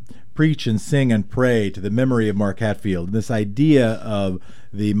legislature, preach and sing and pray to the memory of Mark Hatfield. And this idea of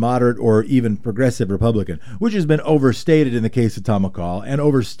the moderate or even progressive Republican, which has been overstated in the case of Tom McCall and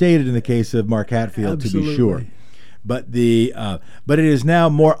overstated in the case of Mark Hatfield, Absolutely. To be sure. But it is now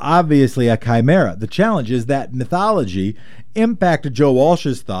more obviously a chimera. The challenge is that mythology impacted Joe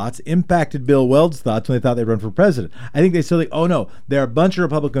Walsh's thoughts, impacted Bill Weld's thoughts when they thought they'd run for president. I think they still think, oh no, there are a bunch of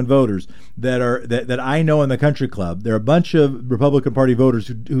Republican voters that I know in the country club. There are a bunch of Republican Party voters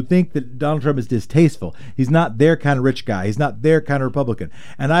who think that Donald Trump is distasteful. He's not their kind of rich guy. He's not their kind of Republican.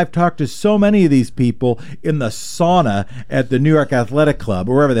 And I've talked to so many of these people in the sauna at the New York Athletic Club,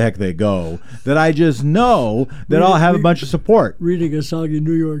 or wherever the heck they go, that I just know that I'll have a bunch of support. Reading a soggy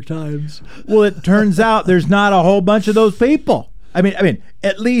New York Times. Well, it turns out there's not a whole bunch of those people. I mean,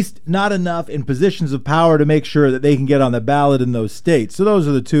 at least not enough in positions of power to make sure that they can get on the ballot in those states. So those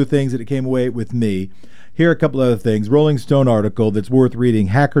are the two things that came away with me. Here are a couple other things. Rolling Stone article that's worth reading.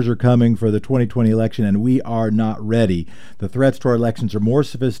 Hackers are coming for the 2020 election, and we are not ready. The threats to our elections are more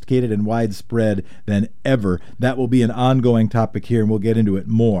sophisticated and widespread than ever. That will be an ongoing topic here, and we'll get into it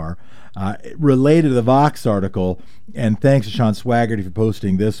more. Related to the Vox article, and thanks to Sean Swaggerty for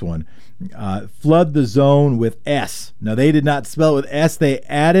posting this one, flood the zone with S. Now, they did not spell it with S. They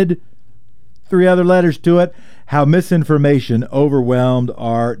added three other letters to it. How misinformation overwhelmed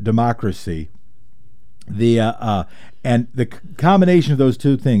our democracy. And the combination of those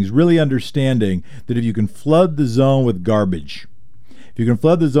two things, really understanding that if you can flood the zone with garbage, you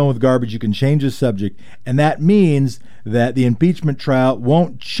can change the subject, and that means that the impeachment trial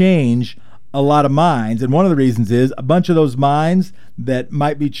won't change a lot of minds. And one of the reasons is a bunch of those minds that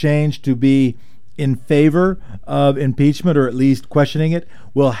might be changed to be in favor of impeachment, or at least questioning it,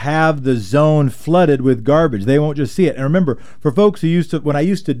 will have the zone flooded with garbage. They won't just see it. And remember, for folks who when I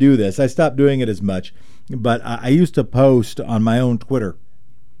used to do this, I stopped doing it as much, but I used to post on my own Twitter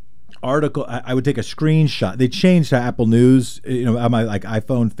article. I would take a screenshot. They changed to Apple News. My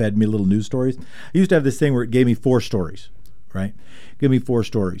iPhone fed me little news stories. I used to have this thing where it gave me 4 stories, right? Give me 4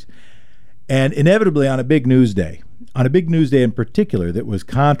 stories. And inevitably on a big news day in particular that was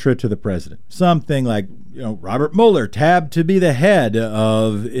contra to the president, something like, Robert Mueller tabbed to be the head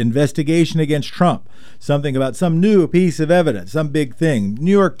of investigation against Trump, something about some new piece of evidence, some big thing.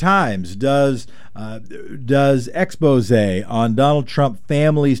 New York Times does expose on Donald Trump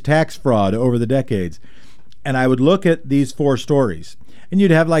family's tax fraud over the decades. And I would look at these 4 stories, and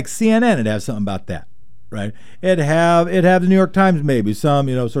you'd have like CNN, it'd have something about that, right? It'd have the New York Times, maybe some,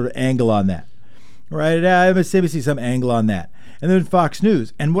 sort of angle on that, right? It'd have MSNBC, some angle on that. And then Fox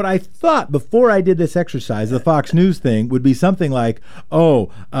News. And what I thought before I did this exercise, the Fox News thing would be something like,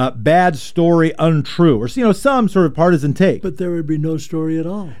 bad story, untrue, or some sort of partisan take. But there would be no story at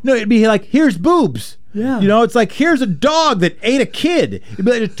all. No, it'd be like, here's boobs. Yeah. It's like, here's a dog that ate a kid. It'd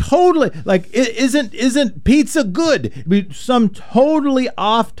be like, totally, like, isn't pizza good? It'd be some totally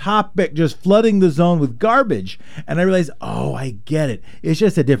off topic, just flooding the zone with garbage. And I realized, I get it. It's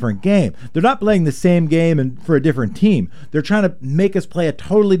just a different game. They're not playing the same game and for a different team. They're trying to make us play a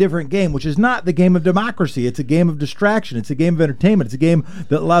totally different game, which is not the game of democracy. It's a game of distraction. It's a game of entertainment. It's a game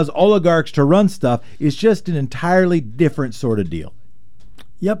that allows oligarchs to run stuff. It's just an entirely different sort of deal.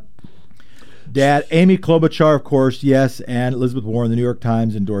 Yep. Dad, Amy Klobuchar, of course, yes, and Elizabeth Warren, the New York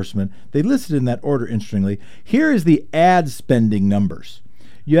Times endorsement. They listed in that order, interestingly. Here is the ad spending numbers.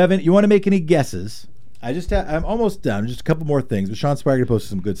 You want to make any guesses? I'm almost done. Just a couple more things, but Sean Spiker posted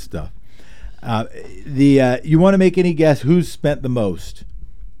some good stuff. You want to make any guess who's spent the most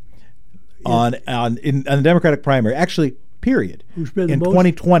on the Democratic primary? Actually, period. Who spent the in most?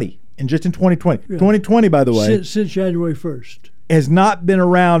 2020, and just in 2020. Yeah. 2020, by the way, since January 1st. Has not been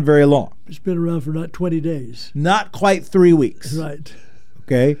around very long. It's been around for not 20 days. Not quite 3 weeks. Right.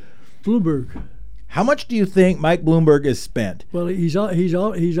 Okay. Bloomberg. How much do you think Mike Bloomberg has spent? Well, he's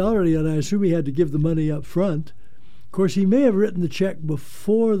already, and I assume he had to give the money up front. Of course, he may have written the check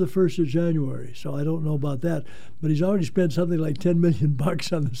before the 1st of January, so I don't know about that. But he's already spent something like $10 million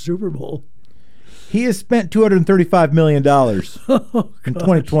on the Super Bowl. He has spent $235 million in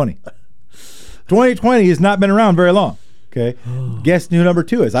 2020. 2020 has not been around very long. Okay. Guess who number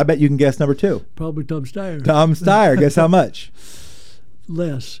 2 is. I bet you can guess number 2. Probably Tom Steyer. Tom Steyer. Guess how much?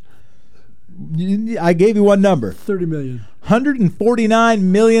 Less. I gave you one number. $30 million. $149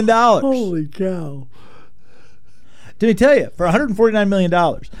 million. Holy cow. Let me tell you, for $149 million,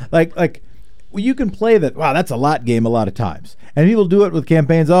 like you can play that, wow, that's a lot game a lot of times. And people do it with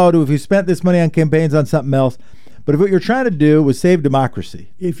campaigns. If you spent this money on campaigns on something else. But if what you're trying to do was save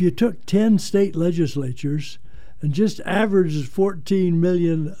democracy. If you took 10 state legislatures and just averages 14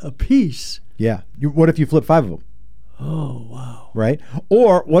 million apiece. Yeah. What if you flip 5 of them? Oh, wow. Right?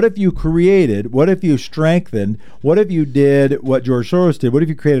 Or what if you strengthened, what if you did what George Soros did? What if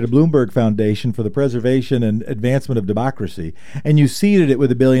you created a Bloomberg Foundation for the preservation and advancement of democracy, and you seeded it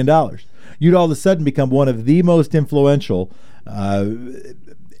with $1 billion? You'd all of a sudden become one of the most influential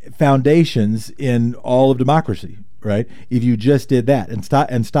foundations in all of democracy. Right? If you just did that, and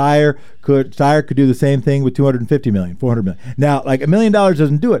Steyer could do the same thing with $250 million, $400 million. Now, like $1 million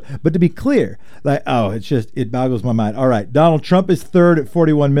doesn't do it, but to be clear, it boggles my mind. All right, Donald Trump is third at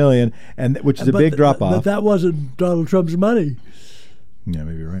 $41 million, which is a big drop off. But that wasn't Donald Trump's money. Yeah,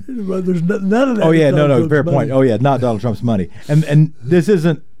 maybe you're right. Well, there's none of that. Oh yeah, no, fair point. Oh yeah, not Donald Trump's money, and this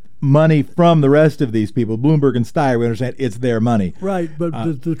isn't money from the rest of these people. Bloomberg and Steyer, we understand it's their money. Right, but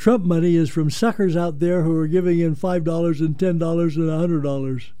the Trump money is from suckers out there who are giving in $5 and $10 and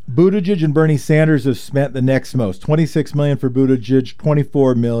 $100. Buttigieg and Bernie Sanders have spent the next most. $26 million for Buttigieg,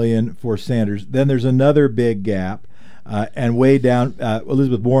 $24 million for Sanders. Then there's another big gap. and way down.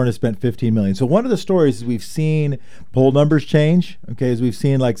 Elizabeth Warren has spent $15 million. So one of the stories is we've seen poll numbers change. Okay, as we've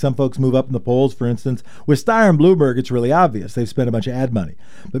seen like some folks move up in the polls. For instance, with Steyer and Bloomberg, it's really obvious they've spent a bunch of ad money.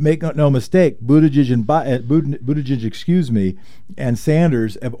 But make no mistake, Buttigieg and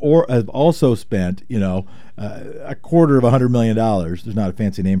Sanders have also spent a quarter of $100 million. There's not a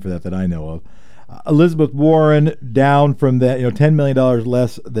fancy name for that I know of. Elizabeth Warren down from that, $10 million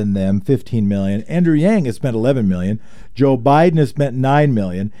less than them, $15 million. Andrew Yang has spent $11 million. Joe Biden has spent $9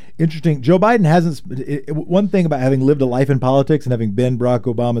 million. Interesting. Joe Biden hasn't. One thing about having lived a life in politics and having been Barack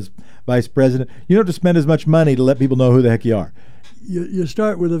Obama's vice president, you don't have to spend as much money to let people know who the heck you are. You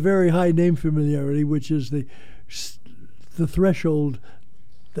start with a very high name familiarity, which is the threshold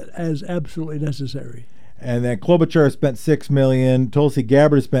that is absolutely necessary. And then Klobuchar spent $6 million. Tulsi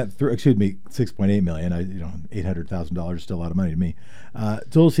Gabbard spent $6.8 million. $800,000 is still a lot of money to me.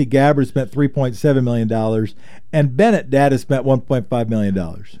 Tulsi Gabbard spent $3.7 million, and Bennett Dad has spent $1.5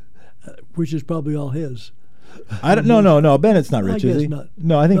 million, which is probably all his. I don't. No. Bennett's not rich, I is guess he? Not.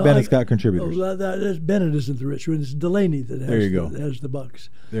 No, I think Bennett's got contributors. Bennett isn't the rich one. It's Delaney that has the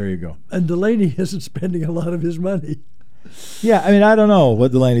bucks. There you go. And Delaney isn't spending a lot of his money. Yeah, I don't know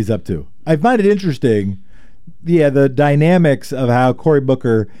what Delaney's up to. I find it interesting. Yeah, the dynamics of how Cory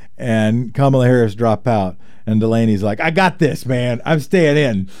Booker and Kamala Harris drop out, and Delaney's like, "I got this, man. I'm staying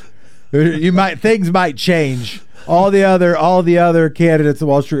in. Things might change. All the other candidates at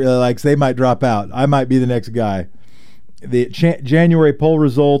Wall Street, they might drop out. I might be the next guy." The January poll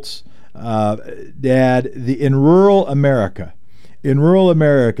results, Dad. In rural America,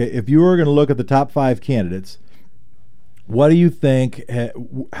 if you were going to look at the top 5 candidates, what do you think?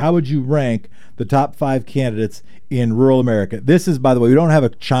 How would you rank the top 5 candidates in rural America? This is, by the way, we don't have a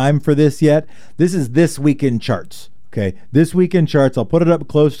chime for this yet. This is This Week in Charts. Okay, This Week in Charts. I'll put it up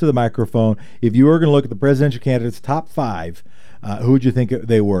close to the microphone. If you were going to look at the presidential candidates' top 5, who would you think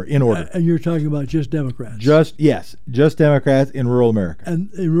they were in order? And you're talking about just Democrats? Just Democrats in rural America.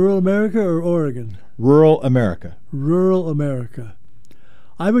 And in rural America or Oregon? Rural America. Rural America.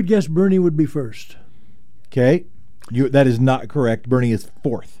 I would guess Bernie would be first. Okay. That is not correct. Bernie is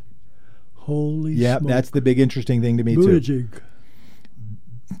 4th. Holy yeah, smoke. That's the big interesting thing to me, too.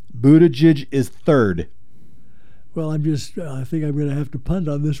 Buttigieg is 3rd. Well, I think I'm going to have to punt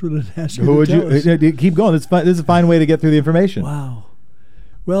on this one and ask you to tell us. Keep going. This is a fine way to get through the information. Wow.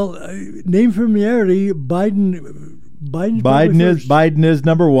 Well, name familiarity, Biden is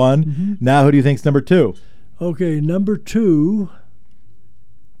number 1. Mm-hmm. Now, who do you think's number 2? Okay, number 2,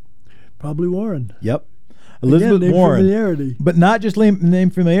 probably Warren. Yep. Elizabeth Warren, familiarity. But not just name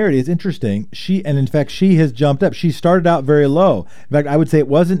familiarity. It's interesting. She has jumped up. She started out very low. In fact, I would say it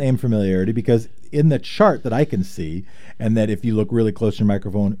wasn't name familiarity because in the chart that I can see, and that if you look really close to your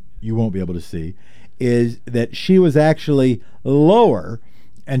microphone, you won't be able to see, is that she was actually lower,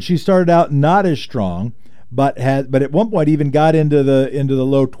 and she started out not as strong, but at one point even got into the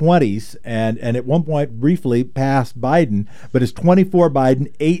low 20s, and at one point briefly passed Biden. But it's 24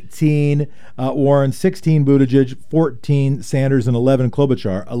 Biden, 18 Warren, 16 Buttigieg, 14 Sanders, and 11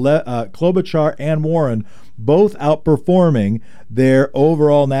 Klobuchar. Klobuchar and Warren both outperforming their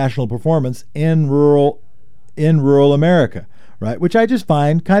overall national performance in rural America, right? Which I just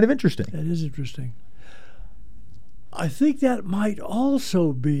find kind of interesting. That is interesting. I think that might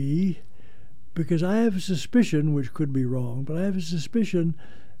also be because I have a suspicion, which could be wrong, but I have a suspicion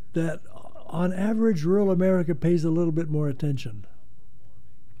that on average rural America pays a little bit more attention.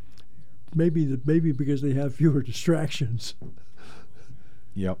 Maybe because they have fewer distractions.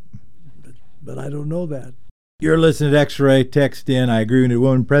 Yep. But I don't know that. You're listening to X-Ray. Text in, I agree with the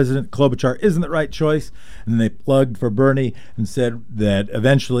woman president. Klobuchar isn't the right choice. And they plugged for Bernie and said that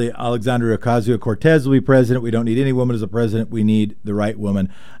eventually Alexandria Ocasio-Cortez will be president. We don't need any woman as a president. We need the right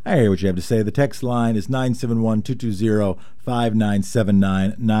woman. I hear what you have to say. The text line is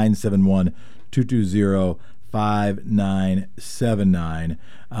 971-220-5979, 971-220-5979.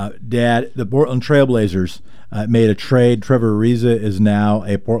 Dad, the Portland Trailblazers made a trade. Trevor Ariza is now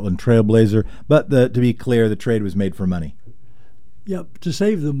a Portland Trailblazer. But to be clear, the trade was made for money. Yep, to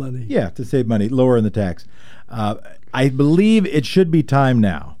save the money. Yeah, to save money, lowering the tax. I believe it should be time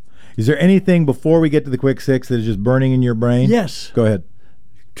now. Is there anything before we get to the quick six that is just burning in your brain? Yes. Go ahead.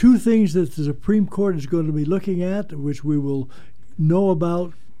 2 things that the Supreme Court is going to be looking at, which we will know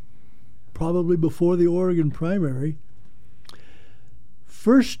about probably before the Oregon primary.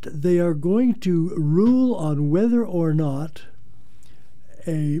 First, they are going to rule on whether or not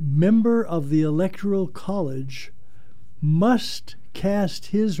a member of the Electoral College must cast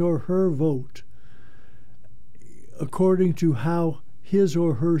his or her vote according to how his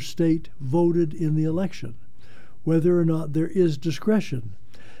or her state voted in the election. whether or not there is discretion.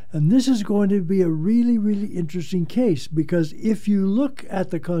 And this is going to be a really, really interesting case, because if you look at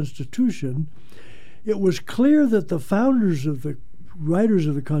the Constitution, it was clear that the writers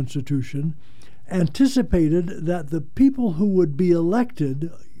of the Constitution anticipated that the people who would be elected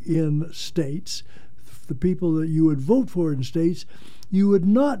in states, the people that you would vote for in states, you would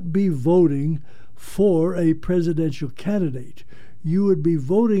not be voting for a presidential candidate. You would be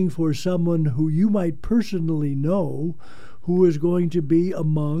voting for someone who you might personally know, who is going to be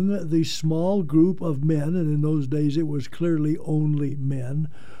among the small group of men, and in those days it was clearly only men,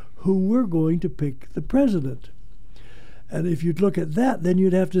 who were going to pick the president. And if you'd look at that, then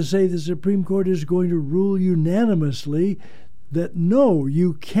you'd have to say the Supreme Court is going to rule unanimously that no,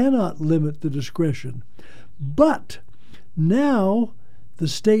 you cannot limit the discretion. But now the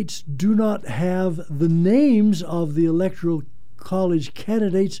states do not have the names of the Electoral College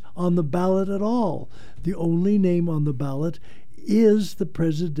candidates on the ballot at all. The only name on the ballot is the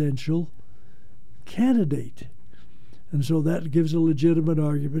presidential candidate. And so that gives a legitimate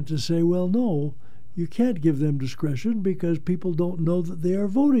argument to say, well, no, you can't give them discretion because people don't know that they are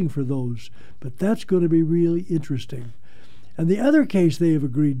voting for those. But that's going to be really interesting. And the other case they have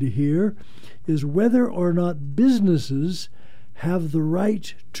agreed to hear is whether or not businesses have the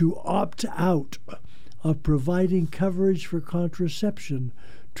right to opt out of providing coverage for contraception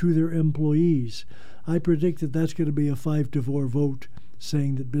to their employees. I predict that that's going to be a 5-4 vote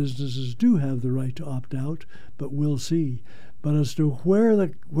saying that businesses do have the right to opt out, but we'll see. But as to where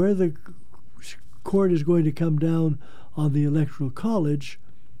the court is going to come down on the Electoral College,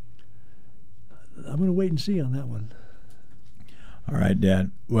 I'm going to wait and see on that one. All right,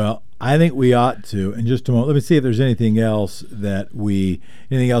 Dad. Well, I think we ought to. In just a moment, let me see if there's anything else that we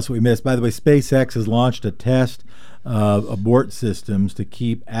missed. By the way, SpaceX has launched a test of abort systems to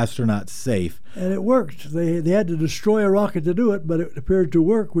keep astronauts safe. And it worked. They had to destroy a rocket to do it, but it appeared to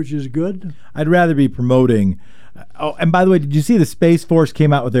work, which is good. I'd rather be promoting. Oh, and by the way, did you see the Space Force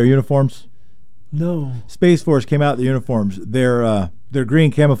came out with their uniforms? No. Space Force came out with the uniforms. They're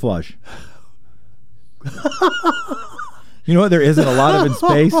green camouflage. You know what there isn't a lot of in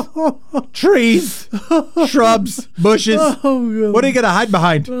space? Trees, shrubs, bushes. Oh, what are you going to hide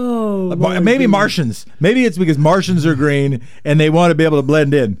behind? Oh, maybe Martians. Maybe it's because Martians are green and they want to be able to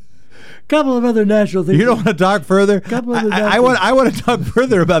blend in. Couple of other natural things. You don't want to talk further? I want to talk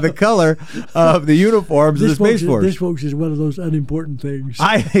further about the color of the uniforms of the Space Force. This, folks, is one of those unimportant things.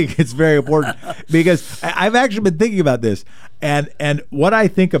 I think it's very important because I've actually been thinking about this. And what I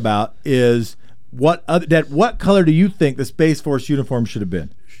think about is what color do you think the Space Force uniform should have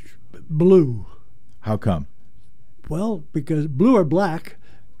been? Blue. How come? Well, because blue or black,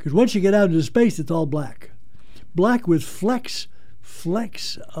 because once you get out into space, it's all black. Black with flecks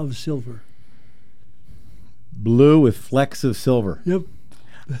of silver. Blue with flecks of silver. Yep.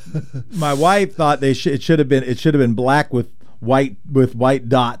 My wife thought it should have been black with white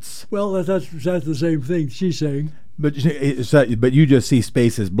dots. Well, that's the same thing she's saying. But you just see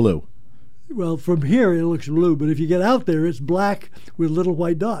space as blue. Well, from here it looks blue, but if you get out there, it's black with little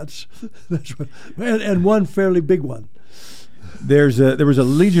white dots. That's what, and one fairly big one. There was a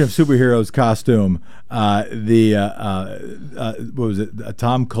Legion of Superheroes costume. What was it?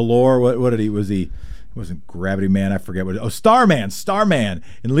 Tom Kalor. What did he? Was he? It wasn't Gravity Man. I forget what. Starman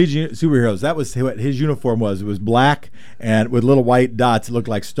in Legion of Superheroes. That was what his uniform was. It was black and with little white dots. It looked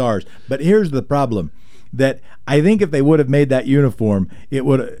like stars. But here's the problem: that I think if they would have made that uniform,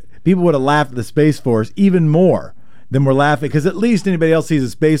 people would have laughed at the Space Force even more than we're laughing, because at least anybody else sees a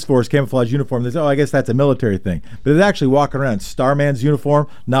Space Force camouflage uniform, they say, "Oh, I guess that's a military thing." But it's actually walking around Starman's uniform,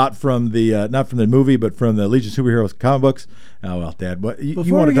 not from the movie, but from the Legion of Superheroes comic books. Oh well, Dad, you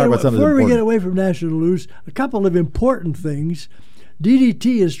want to talk about something important? Before we get away from national news, a couple of important things.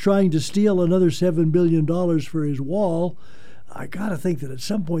 DDT is trying to steal another $7 billion for his wall. I got to think that at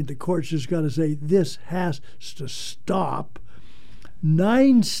some point the court's just got to say this has to stop.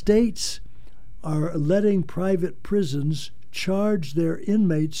 9 states are letting private prisons charge their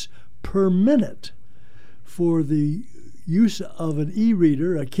inmates per minute for the use of an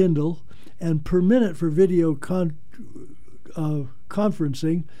e-reader, a Kindle, and per minute for video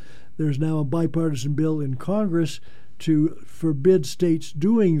conferencing. There's now a bipartisan bill in Congress to forbid states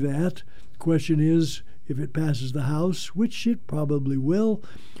doing that. The question is, if it passes the House, which it probably will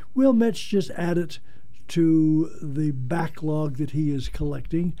Mitch just add it to the backlog that he is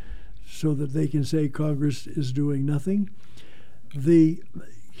collecting so that they can say Congress is doing nothing?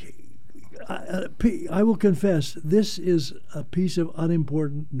 I will confess, this is a piece of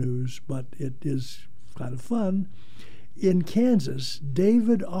unimportant news, but it is kind of fun. In Kansas,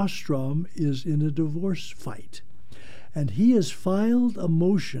 David Ostrom is in a divorce fight. and he has filed a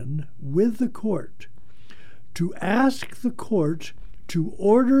motion with the court to ask the court to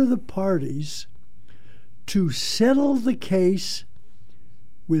order the parties to settle the case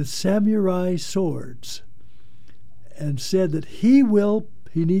with samurai swords, and said that he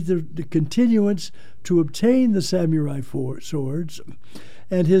needs the continuance to obtain the samurai swords,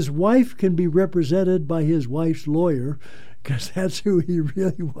 and his wife can be represented by his wife's lawyer, because that's who he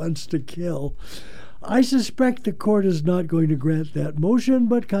really wants to kill. I suspect the court is not going to grant that motion,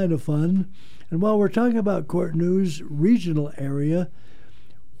 but kind of fun. And while we're talking about court news, regional area,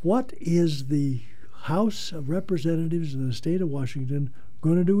 what is the House of Representatives in the state of Washington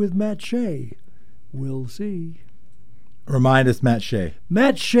going to do with Matt Shea? We'll see. Remind us, Matt Shea.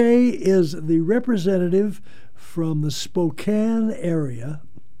 Matt Shea is the representative from the Spokane area,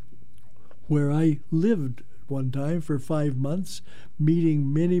 where I lived one time for 5 months,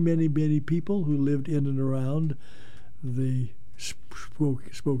 meeting many, many, many people who lived in and around the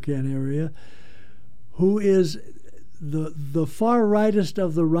Spokane area, who is the far rightest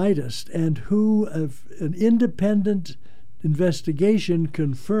of the rightest, and who an independent investigation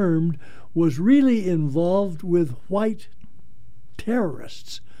confirmed was really involved with white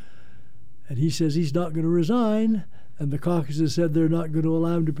terrorists. And he says he's not going to resign, and the caucus has said they're not going to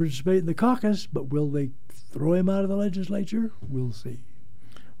allow him to participate in the caucus, but will they throw him out of the legislature? We'll see.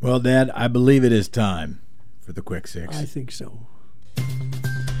 Well, Dad, I believe it is time for the Quick Six. I think so.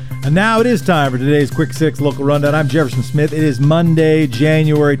 And now it is time for today's Quick Six Local Rundown. I'm Jefferson Smith. It is Monday,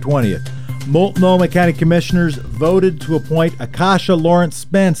 January 20th. Multnomah County Commissioners voted to appoint Akasha Lawrence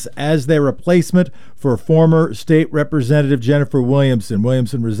Spence as their replacement for former State Representative Jennifer Williamson.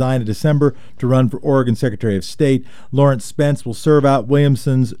 Williamson resigned in December to run for Oregon Secretary of State. Lawrence Spence will serve out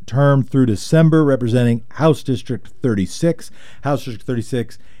Williamson's term through December, representing House District 36. House District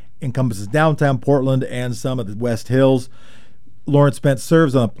 36 encompasses downtown Portland and some of the West Hills. Lawrence Spence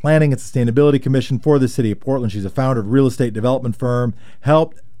serves on the Planning and Sustainability Commission for the City of Portland. She's a founder of a real estate development firm,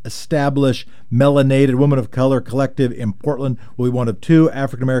 helped establish Melanated Women of Color Collective in Portland, will be one of 2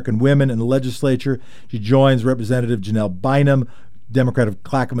 African-American women in the legislature. She joins Representative Janelle Bynum, Democrat of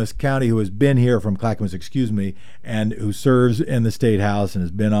Clackamas County, who has been here from Clackamas, and who serves in the State House and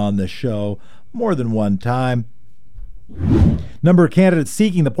has been on the show more than one time. Number of candidates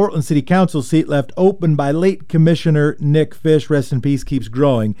seeking the Portland City Council seat left open by late Commissioner Nick Fish, rest in peace, keeps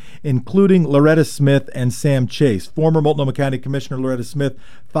growing, including Loretta Smith and Sam Chase. Former Multnomah County Commissioner Loretta Smith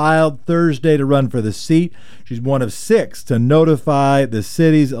filed Thursday to run for the seat. She's one of 6 to notify the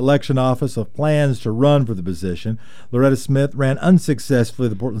city's election office of plans to run for the position. Loretta Smith ran unsuccessfully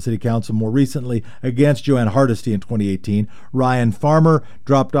the Portland City Council more recently against Joanne Hardesty in 2018. Ryan Farmer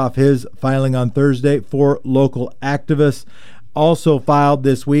dropped off his filing on Thursday. 4 local activists also filed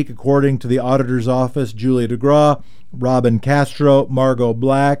this week, according to the auditor's office: Julia DeGraw, Robin Castro, Margot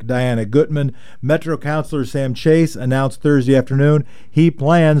Black, Diana Gutman. Metro Councilor Sam Chase announced Thursday afternoon he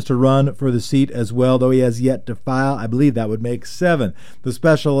plans to run for the seat as well, though he has yet to file. I believe that would make 7. The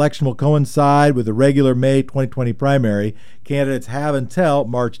special election will coincide with the regular May 2020 primary. Candidates have until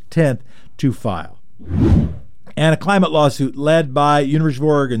March 10th to file. And a climate lawsuit led by University of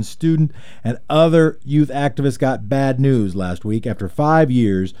Oregon student and other youth activists got bad news last week after 5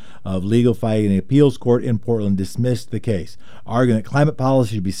 years of legal fighting. An appeals court in Portland dismissed the case, arguing that climate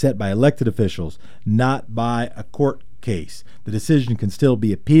policy should be set by elected officials, not by a court case. The decision can still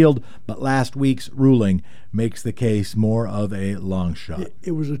be appealed, but last week's ruling makes the case more of a long shot.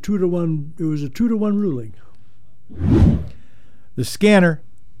 It was a 2-1. It was a 2-1 ruling. The Scanner,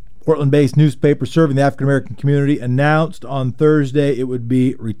 Portland-based newspaper serving the African-American community, announced on Thursday it would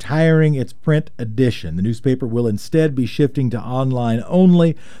be retiring its print edition. The newspaper will instead be shifting to online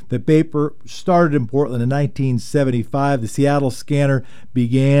only. The paper started in Portland in 1975. The Seattle Scanner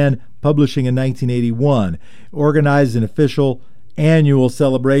began publishing in 1981. Organized an official annual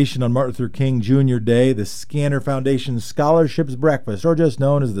celebration on Martin Luther King Jr. Day, the Scanner Foundation Scholarships Breakfast, or just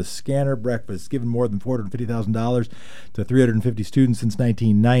known as the Scanner Breakfast, given more than $450,000 to 350 students since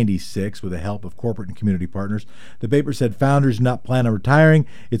 1996 with the help of corporate and community partners. The paper said founders do not plan on retiring.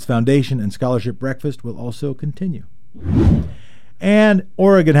 Its foundation and scholarship breakfast will also continue. And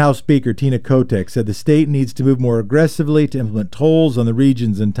Oregon House Speaker Tina Kotek said the state needs to move more aggressively to implement tolls on the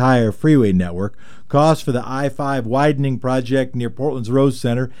region's entire freeway network. Cost for the I-5 widening project near Portland's Rose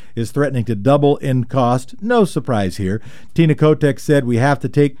Center is threatening to double in cost. No surprise here. Tina Kotek said we have to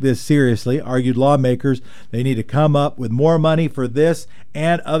take this seriously, argued lawmakers. They need to come up with more money for this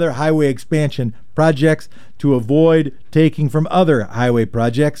and other highway expansion projects to avoid taking from other highway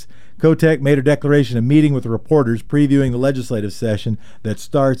projects. Kotek made her declaration in a meeting with reporters previewing the legislative session that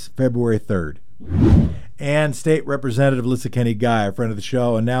starts February 3rd. And State Representative Alyssa Kenny Guy, a friend of the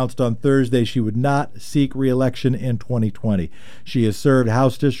show, announced on Thursday she would not seek re-election in 2020. She has served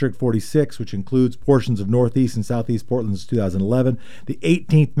House District 46, which includes portions of Northeast and Southeast Portland since 2011. The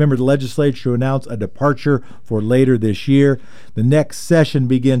 18th member of the legislature announced a departure for later this year. The next session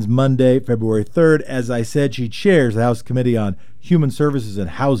begins Monday, February 3rd. As I said, she chairs the House Committee on Human Services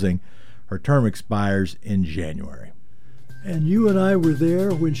and Housing. Her term expires in January. And you and I were there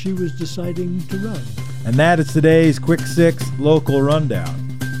when she was deciding to run. And that is today's Quick Six Local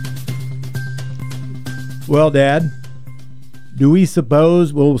Rundown. Well, Dad, do we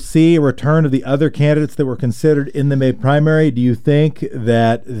suppose we'll see a return of the other candidates that were considered in the May primary? Do you think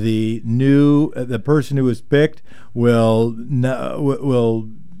that the person who was picked will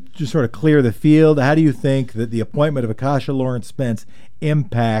just sort of clear the field? How do you think that the appointment of Akasha Lawrence Spence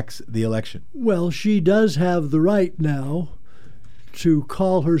impacts the election? Well, she does have the right now to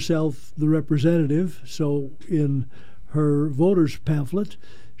call herself the representative. So in her voters pamphlet,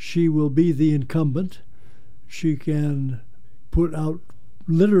 she will be the incumbent. She can put out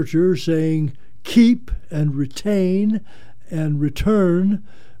literature saying keep and retain and return,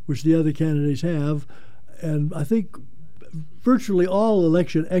 which the other candidates have. And I think virtually all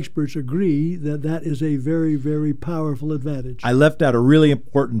election experts agree that that is a very, very powerful advantage. I left out a really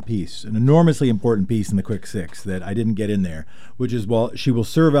important piece, an enormously important piece in the Quick Six that I didn't get in there, which is, well, she will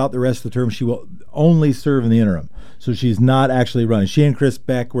serve out the rest of the term. She will only serve in the interim. So she's not actually running. She and Chris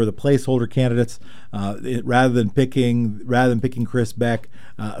Beck were the placeholder candidates. Rather than picking Chris Beck,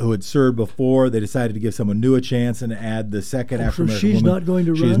 who had served before, they decided to give someone new a chance and add the second African American woman. She's not going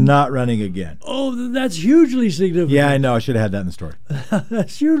to run? She's not running again. Oh, that's hugely significant. Yeah, I know. I should have had that in the story.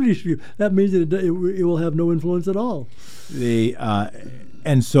 That's hugely significant. That means that it will have no influence at all.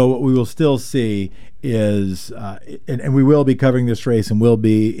 And so what we will still see is, and we will be covering this race, and we'll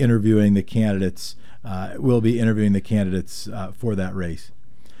be interviewing the candidates. For that race.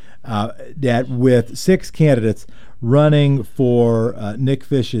 Dad, with 6 candidates running for Nick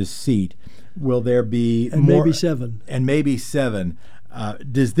Fish's seat, will there be more? Maybe 7.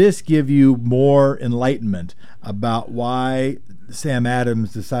 Does this give you more enlightenment about why Sam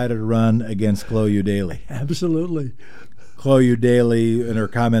Adams decided to run against Chloe Eudaly? Absolutely. Chloe Eudaly, in her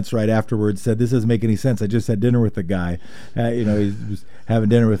comments right afterwards, said, "This doesn't make any sense. I just had dinner with the guy. He was having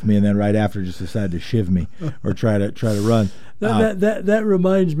dinner with me, and then right after just decided to shiv me or try to run." That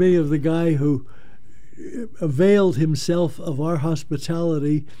reminds me of the guy who availed himself of our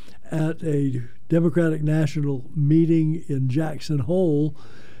hospitality at a Democratic National meeting in Jackson Hole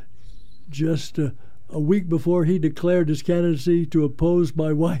just a week before he declared his candidacy to oppose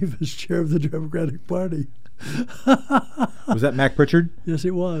my wife as chair of the Democratic Party. Was that Mac Pritchard? Yes,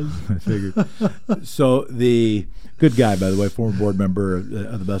 it was. I figured. So the good guy, by the way, former board member of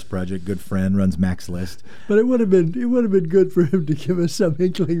the Bus Project, good friend, runs Mac's List. But it would have been good for him to give us some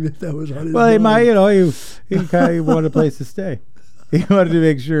inkling that was on his mind. He might, he kind of wanted a place to stay. He wanted to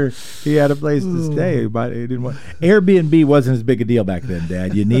make sure he had a place to stay. He didn't want Airbnb wasn't as big a deal back then,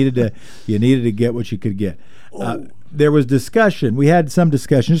 Dad. You needed to get what you could get. There was discussion. We had some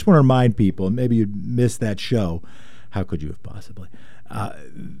discussion. Just want to remind people, maybe you missed that show. How could you have possibly?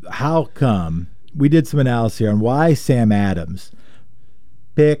 How come we did some analysis here on why Sam Adams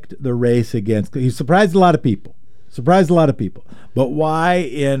picked the race against? He surprised a lot of people. But why,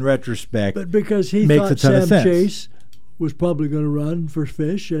 in retrospect? But because he thought Sam Chase was probably going to run for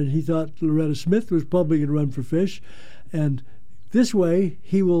Fish, and he thought Loretta Smith was probably going to run for Fish, and this way,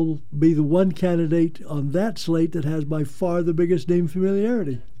 he will be the one candidate on that slate that has by far the biggest name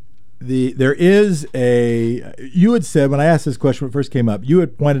familiarity. There is you had said, when I asked this question when it first came up, you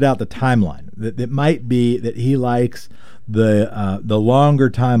had pointed out the timeline, that might be that he likes the longer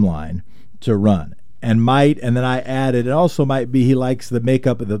timeline to run, and then I added, it also might be he likes the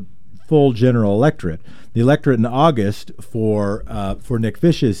makeup of the full general electorate. The electorate in August for Nick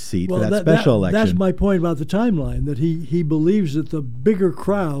Fish's seat, for that special election. That's my point about the timeline, that he believes that the bigger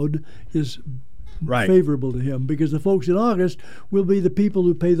crowd is favorable to him, because the folks in August will be the people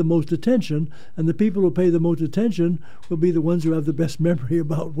who pay the most attention, and the people who pay the most attention will be the ones who have the best memory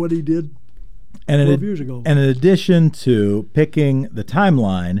about what he did 12 years ago. And in addition to picking the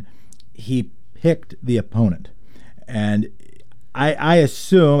timeline, he picked the opponent. And I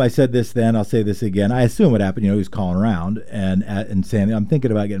assume, I said this then, I'll say this again, I assume what happened, he was calling around and saying, I'm thinking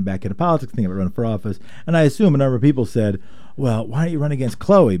about getting back into politics, thinking about running for office. And I assume a number of people said, well, why don't you run against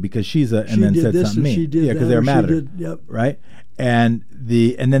Chloe? Because she's and then said something mean. Because they were mad at her. Yep. Right? And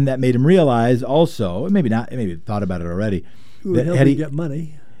then that made him realize also, maybe not, maybe thought about it already. It would help him get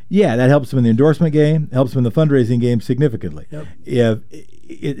money. yeah, that helps them in the endorsement game, helps them in the fundraising game significantly. Yep. If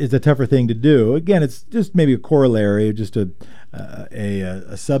it's a tougher thing to do, again, it's just maybe a corollary, just a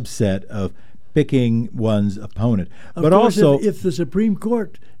subset of picking one's opponent. But also, if the Supreme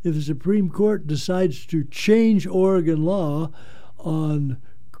Court decides to change Oregon law on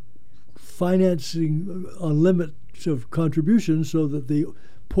financing on limits of contributions, so that the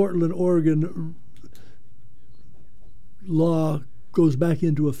Portland, Oregon law goes back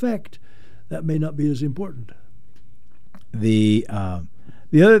into effect, that may not be as important. The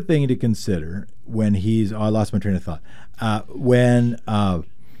other thing to consider when I lost my train of thought.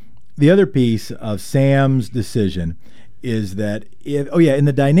 The other piece of Sam's decision is that in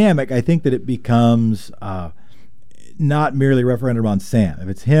the dynamic, I think that it becomes not merely a referendum on Sam. If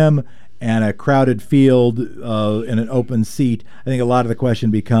it's him and a crowded field in an open seat, I think a lot of the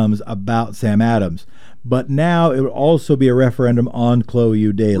question becomes about Sam Adams. But now it would also be a referendum on Chloe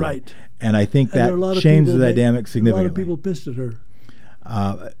Eudaly. Right. And I think that changes the dynamic significantly. A lot of people pissed at her.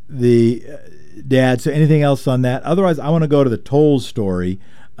 Dad, so anything else on that? Otherwise, I want to go to the tolls story.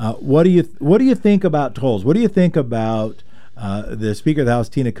 What do you think about tolls? What do you think about the Speaker of the House,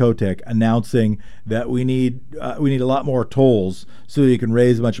 Tina Kotek, announcing that we need a lot more tolls so you can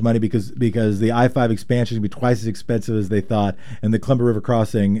raise a bunch of money because the I-5 expansion is going to be twice as expensive as they thought, and the Columbia River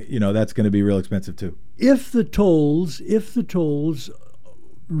crossing, that's going to be real expensive too. If the tolls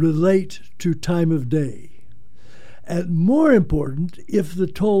relate to time of day, and more important, if the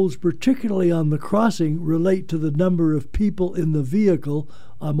tolls, particularly on the crossing, relate to the number of people in the vehicle,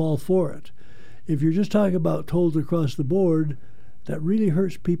 I'm all for it. If you're just talking about tolls across the board, that really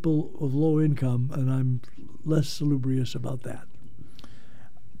hurts people of low income, and I'm less salubrious about that.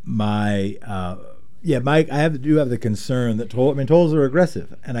 Mike, I do have the concern that tolls are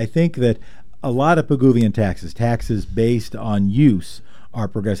aggressive, and I think that a lot of Pigouvian taxes based on use, are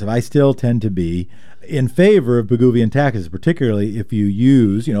progressive. I still tend to be in favor of Pigouvian taxes, particularly if you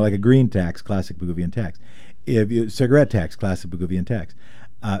use, like a green tax, classic Pigouvian tax, cigarette tax, classic Pigouvian tax.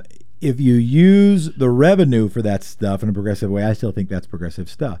 If you use the revenue for that stuff in a progressive way, I still think that's progressive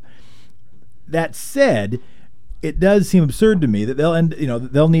stuff. That said, it does seem absurd to me that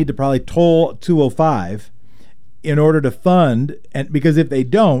they'll need to probably toll 205 in order to fund, and because if they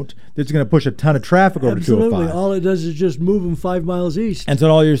don't, it's going to push a ton of traffic over to 205. Absolutely. All it does is just move them 5 miles east. And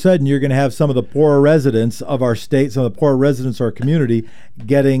so all of a sudden, you're going to have some of the poorer residents of our state, some of the poorer residents of our community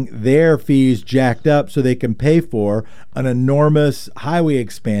getting their fees jacked up so they can pay for an enormous highway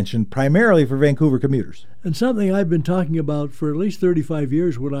expansion, primarily for Vancouver commuters. And something I've been talking about for at least 35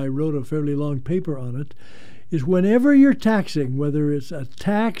 years when I wrote a fairly long paper on it, is whenever you're taxing, whether it's a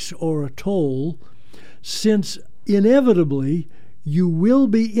tax or a toll, since inevitably you will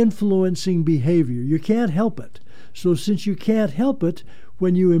be influencing behavior. You can't help it. So since you can't help it,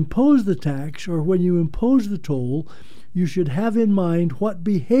 when you impose the tax or when you impose the toll, you should have in mind what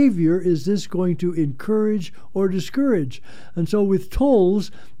behavior is this going to encourage or discourage. And so with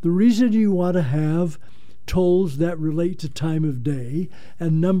tolls, the reason you want to have tolls that relate to time of day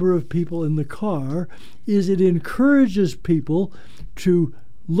and number of people in the car is it encourages people to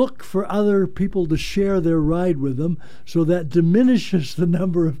look for other people to share their ride with them, so that diminishes the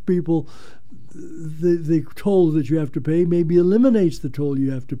number of people, the toll that you have to pay, maybe eliminates the toll you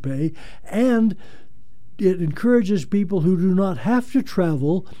have to pay, and it encourages people who do not have to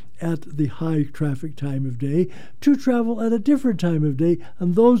travel at the high traffic time of day to travel at a different time of day,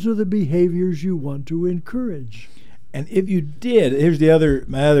 and those are the behaviors you want to encourage. And if you did, here's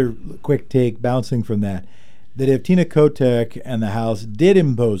my other quick take bouncing from that if Tina Kotek and the House did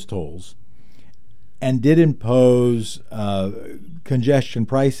impose tolls and did impose congestion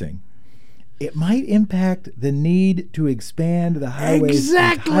pricing, it might impact the need to expand the highways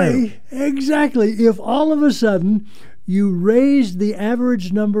entirely. Exactly. If all of a sudden you raised the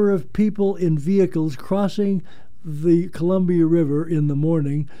average number of people in vehicles crossing the Columbia River in the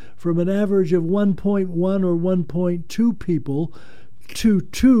morning from an average of 1.1 or 1.2 people to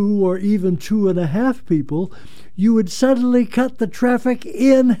 2 or even 2.5 people, you would suddenly cut the traffic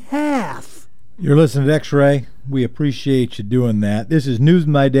in half. You're listening to X-Ray. We appreciate you doing that. This is News with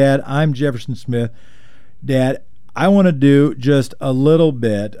My Dad. I'm Jefferson Smith. Dad, I want to do just a little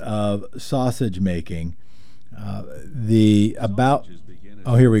bit of sausage making. Here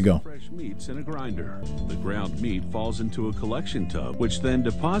we go. Fresh meats in a grinder. The ground meat falls into a collection tub, which then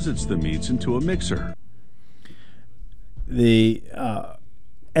deposits the meats into a mixer.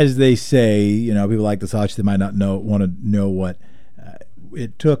 As they say, people like the sausage, they might not want to know what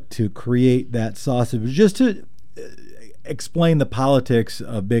it took to create that sausage. Just to explain the politics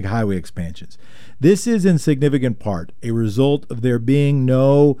of big highway expansions. This is in significant part a result of there being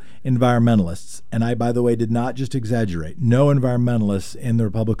no environmentalists, and I, by the way, did not just exaggerate, no environmentalists in the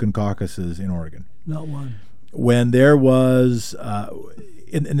Republican caucuses in Oregon. Not one. When there was,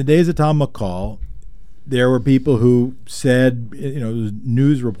 in the days of Tom McCall, there were people who said, there was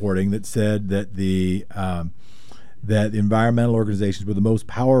news reporting that said that that the environmental organizations were the most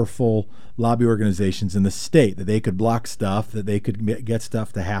powerful lobby organizations in the state, that they could block stuff, that they could get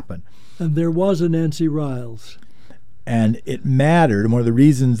stuff to happen. And there was a Nancy Riles. And it mattered, and one of the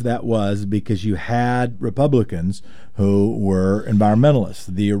reasons that was because you had Republicans who were environmentalists.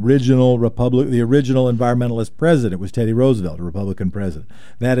 The original environmentalist president was Teddy Roosevelt, a Republican president.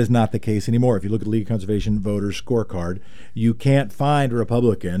 That is not the case anymore. If you look at the League of Conservation Voters scorecard, you can't find a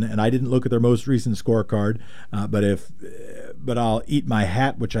Republican, and I didn't look at their most recent scorecard, but I'll eat my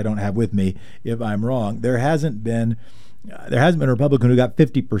hat, which I don't have with me, if I'm wrong. There hasn't been a Republican who got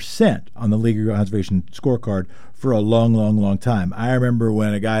 50% on the League of Conservation scorecard for a long, long, long time. I remember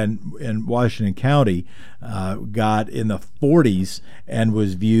when a guy in Washington County got in the 40s and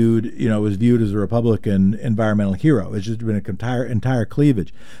was viewed as a Republican environmental hero. It's just been an entire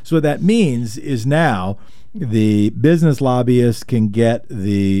cleavage. So what that means is now the business lobbyists can get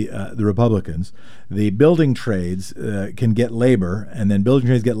the Republicans. The building trades can get labor, and then building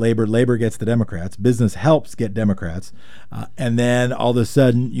trades get labor. Labor gets the Democrats. Business helps get Democrats, and then all of a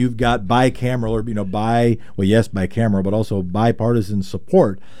sudden you've got bicameral, bicameral, but also bipartisan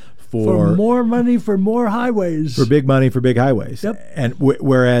support for more money for more highways. For big money for big highways. Yep. And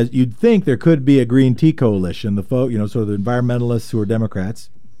whereas you'd think there could be a green tea coalition, sort of the environmentalists who are Democrats,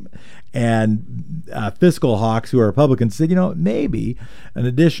 and fiscal hawks who are Republicans said, maybe an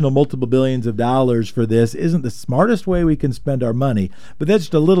additional multiple billions of dollars for this isn't the smartest way we can spend our money. But that's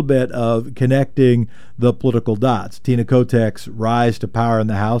just a little bit of connecting the political dots. Tina Kotek's rise to power in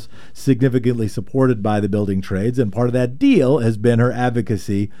the House, significantly supported by the building trades, and part of that deal has been her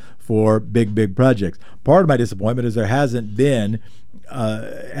advocacy for big projects. Part of my disappointment is there hasn't been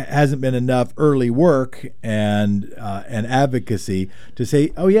enough early work and advocacy to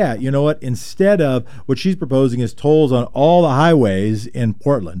say, oh yeah, you know what? Instead of what she's proposing is tolls on all the highways in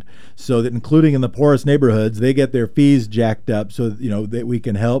Portland, so that including in the poorest neighborhoods, they get their fees jacked up, so that, that we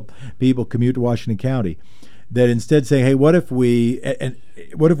can help people commute to Washington County. That instead saying, hey, what if we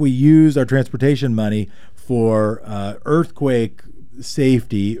use our transportation money for earthquake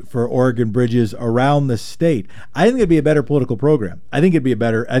safety for Oregon bridges around the state? I think it'd be a better political program. I think it'd be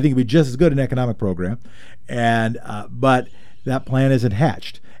just as good an economic program, and but that plan isn't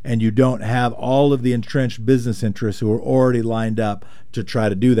hatched, and you don't have all of the entrenched business interests who are already lined up to try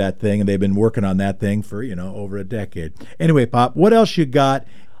to do that thing, and they've been working on that thing for over a decade. Anyway, Pop, what else you got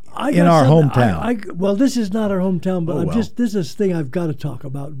in our hometown? Well, this is not our hometown, but this is a thing I've got to talk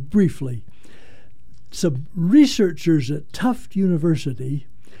about briefly. Some researchers at Tufts University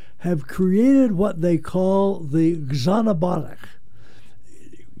have created what they call the Xonobotic,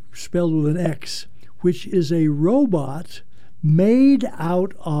 spelled with an X, which is a robot made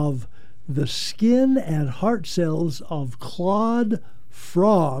out of the skin and heart cells of clawed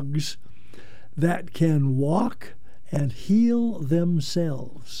frogs that can walk and heal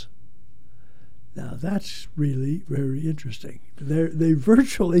themselves. Now, that's really very interesting. They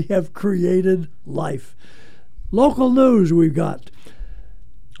virtually have created life. Local news we've got.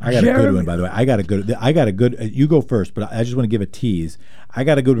 I got a good one, by the way. I got a good. You go first, but I just want to give a tease. I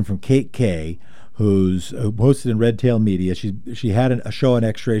got a good one from Kate Kay, who posted in Red Tail Media. She had a show on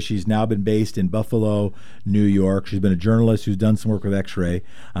X-Ray. She's now been based in Buffalo, New York. She's been a journalist who's done some work with X-Ray.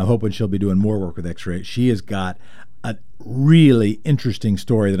 I'm hoping she'll be doing more work with X-Ray. She has got a really interesting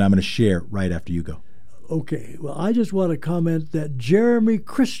story that I'm going to share right after you go. Okay, well, I just want to comment that Jeremy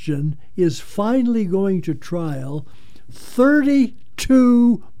Christian is finally going to trial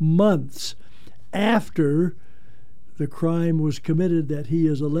 32 months after the crime was committed that he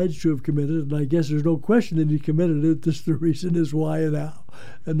is alleged to have committed, and I guess there's no question that he committed it. This the reason is why and how,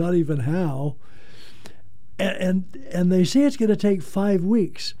 and not even how. And they say it's going to take 5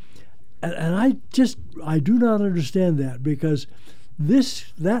 weeks. And I do not understand that, because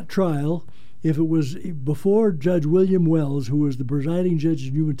that trial, if it was before Judge William Wells, who was the presiding judge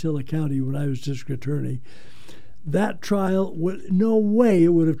in Umatilla County when I was district attorney, that trial, no way it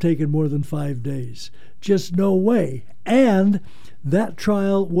would have taken more than 5 days. Just no way. And that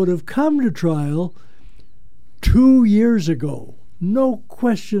trial would have come to trial 2 years ago. No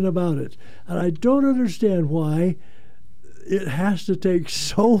question about it. And I don't understand why it has to take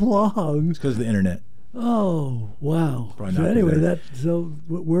so long. It's because of the internet. Oh, wow. So anyway,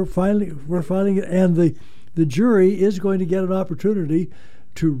 we're filing it, and the jury is going to get an opportunity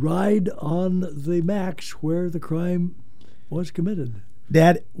to ride on the max where the crime was committed.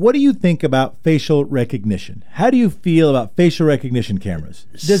 Dad, what do you think about facial recognition? How do you feel about facial recognition cameras?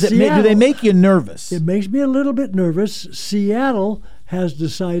 Do they make you nervous? It makes me a little bit nervous. Seattle has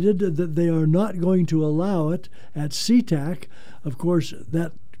decided that they are not going to allow it at SeaTac. Of course,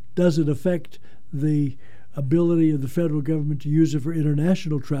 that doesn't affect the ability of the federal government to use it for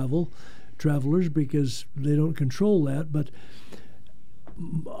international travelers because they don't control that. But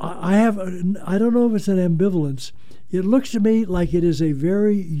I don't know if it's an ambivalence. It looks to me like it is a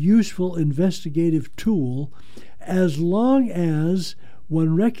very useful investigative tool as long as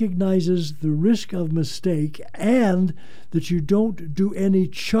one recognizes the risk of mistake and that you don't do any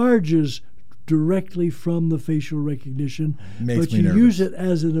charges directly from the facial recognition, but you use it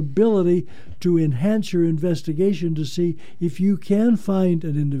as an ability to enhance your investigation to see if you can find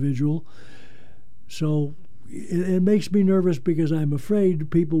an individual. So it makes me nervous because I'm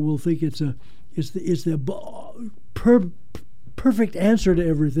afraid people will think it's the perfect answer to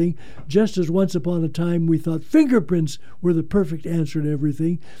everything, just as once upon a time we thought fingerprints were the perfect answer to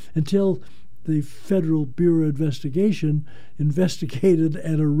everything, until the Federal Bureau of Investigation investigated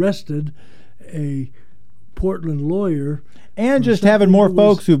and arrested a Portland lawyer. And just having more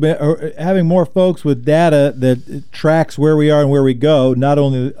folks having more folks with data that tracks where we are and where we go, not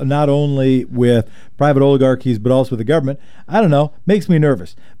only with private oligarchies but also with the government. I don't know, makes me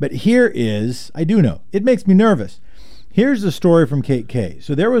nervous. But I do know, it makes me nervous. Here's the story from Kate Kay.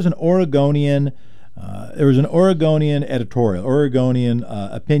 So there was an Oregonian editorial, Oregonian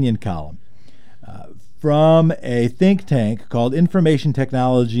opinion column from a think tank called Information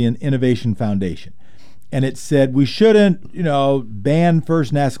Technology and Innovation Foundation. And it said we shouldn't, ban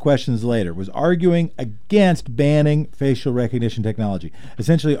first and ask questions later. It was arguing against banning facial recognition technology,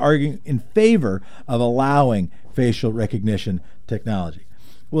 essentially arguing in favor of allowing facial recognition technology.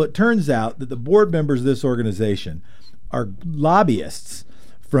 Well, it turns out that the board members of this organization are lobbyists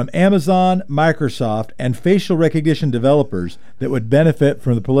from Amazon, Microsoft, and facial recognition developers that would benefit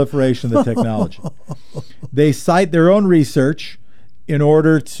from the proliferation of the technology. They cite their own research in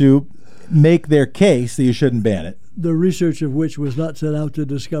order to make their case that you shouldn't ban it. The research of which was not set out to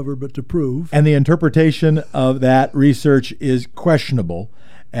discover but to prove. And the interpretation of that research is questionable.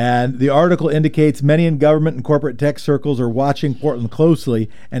 And the article indicates many in government and corporate tech circles are watching Portland closely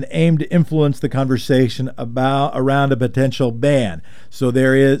and aim to influence the conversation around a potential ban. So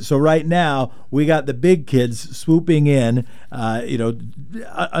right now we got the big kids swooping in,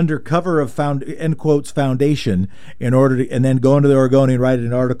 under cover of end quotes foundation in order to, and then go into the Oregonian and write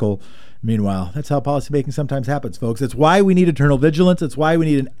an article. Meanwhile, that's how policymaking sometimes happens, folks. That's why we need eternal vigilance. It's why we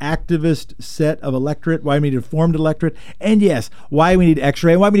need an activist set of electorate, why we need a formed electorate, and yes, why we need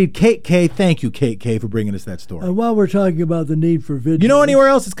X-ray, and why we need Kate Kay. Thank you, Kate Kay, for bringing us that story. And while we're talking about the need for vigilance... You know anywhere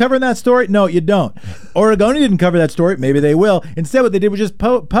else that's covering that story? No, you don't. Oregonian didn't cover that story. Maybe they will. Instead, what they did was just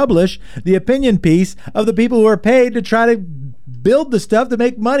publish the opinion piece of the people who are paid to try to build the stuff to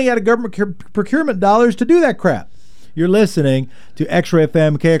make money out of government procurement dollars to do that crap. You're listening to X-Ray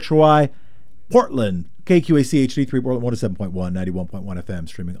FM, KXRY, Portland, KQAC HD3 Portland 107.1, 91.1 FM,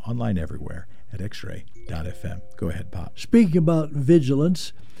 streaming online everywhere at xray.fm. Go ahead, Pop. Speaking about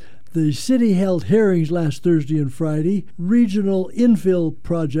vigilance, the city held hearings last Thursday and Friday. Regional Infill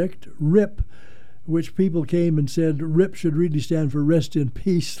Project, RIP, which people came and said RIP should really stand for Rest in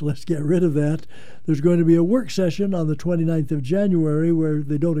Peace. Let's get rid of that. There's going to be a work session on the 29th of January where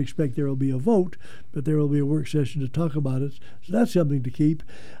they don't expect there will be a vote, but there will be a work session to talk about it. So that's something to keep.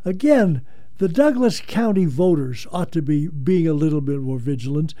 Again, the Douglas County voters ought to be being a little bit more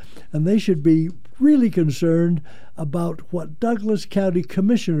vigilant, and they should be really concerned about what Douglas County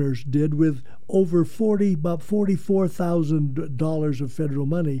commissioners did with about $44,000 of federal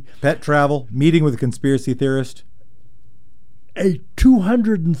money. Pet travel, meeting with a conspiracy theorist. A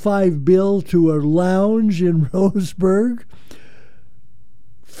 $205 bill to a lounge in Roseburg.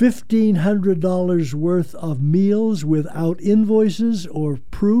 $1,500 worth of meals without invoices or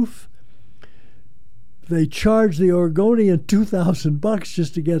proof. They charged the Oregonian $2,000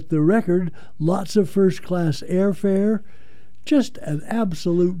 just to get the record. Lots of first-class airfare. Just an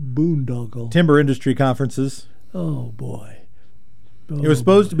absolute boondoggle. Timber industry conferences. Oh, boy. It was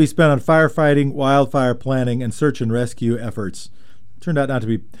supposed to be spent on firefighting, wildfire planning, and search and rescue efforts. Turned out not to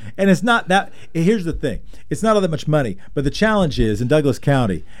be. And it's not that. Here's the thing. It's not all that much money. But the challenge is in Douglas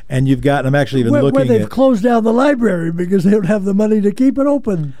County, and you've got, I'm actually even looking at. Where they've closed down the library because they don't have the money to keep it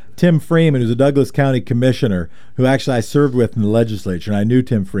open. Tim Freeman, who's a Douglas County commissioner, who actually I served with in the legislature, and I knew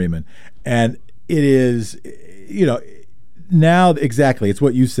Tim Freeman. And it is, Now, exactly, it's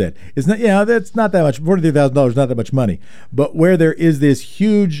what you said. It's not, that's not that much. $43,000 is not that much money. But where there is this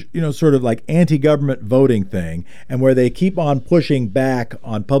huge, sort of like anti-government voting thing, and where they keep on pushing back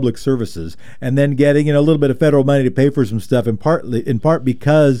on public services, and then getting a little bit of federal money to pay for some stuff, in part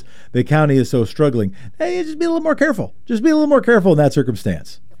because the county is so struggling. Hey, just be a little more careful. Just be a little more careful in that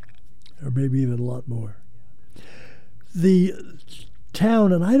circumstance, or maybe even a lot more. The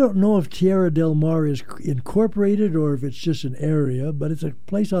town, and I don't know if Tierra del Mar is incorporated or if it's just an area, but it's a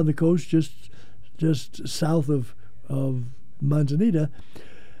place on the coast just south of Manzanita,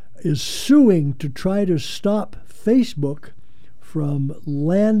 is suing to try to stop Facebook from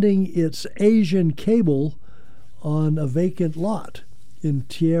landing its Asian cable on a vacant lot in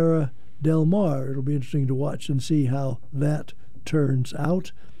Tierra del Mar. It'll be interesting to watch and see how that turns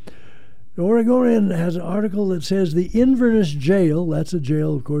out. The Oregonian has an article that says the Inverness Jail, that's a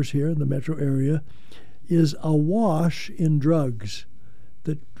jail, of course, here in the metro area, is awash in drugs.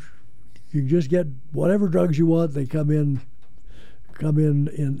 That you just get whatever drugs you want. They come in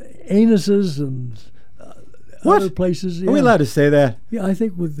anuses and other places. Yeah. Are we allowed to say that? Yeah, I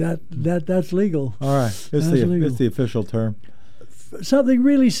think with that's legal. All right, it's the official term. Something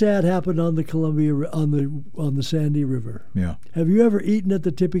really sad happened on the Columbia on the Sandy River. Yeah. Have you ever eaten at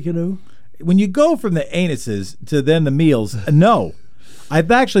the Tippecanoe? When you go from the anuses to then the meals, no.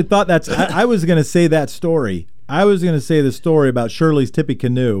 I've actually thought I was going to say that story. I was going to say the story about Shirley's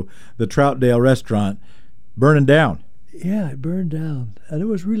Tippecanoe, the Troutdale restaurant, burning down. Yeah, it burned down. And it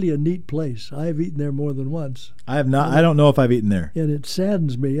was really a neat place. I have eaten there more than once. I have not. I don't know if I've eaten there. And it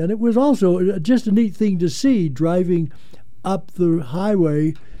saddens me. And it was also just a neat thing to see driving up the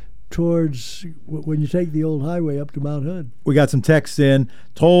highway towards when you take the old highway up to Mount Hood. We got some texts in.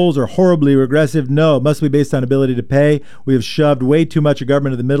 Tolls are horribly regressive. No, it must be based on ability to pay. We have shoved way too much of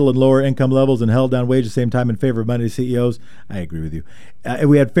government to the middle and lower income levels and held down wages at the same time in favor of money to CEOs. I agree with you. If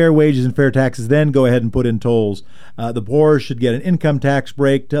we had fair wages and fair taxes, then go ahead and put in tolls. The poor should get an income tax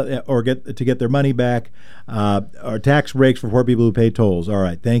break to get their money back, or tax breaks for poor people who pay tolls. All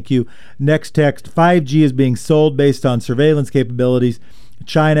right, thank you. Next text, 5G is being sold based on surveillance capabilities.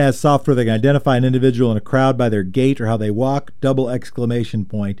 China has software that can identify an individual in a crowd by their gait or how they walk. ! Thank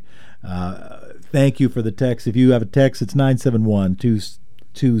you for the text. If you have a text, it's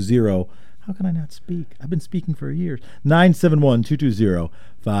 971-220. How can I not speak? I've been speaking for years.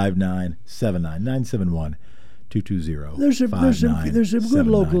 971-220-5979. 971-220-5979. There's some good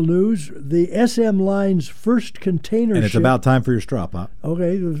local news. The SM Line's first container ship. And it's about time for your straw, Pop.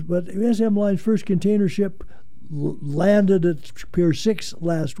 Okay, but SM Line's first container ship landed at Pier 6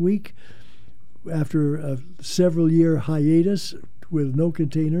 last week after a several-year hiatus with no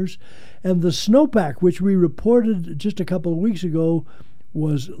containers. And the snowpack, which we reported just a couple of weeks ago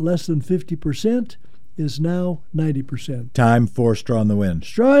was less than 50%, is now 90%. Time for Straw in the Wind.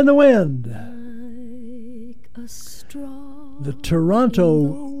 Straw in the Wind. The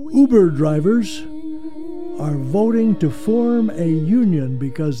Toronto Uber drivers are voting to form a union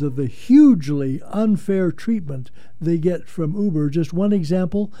because of the hugely unfair treatment they get from Uber. Just one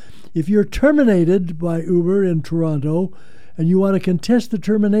example, if you're terminated by Uber in Toronto and you want to contest the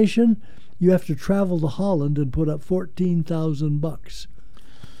termination, you have to travel to Holland and put up $14,000.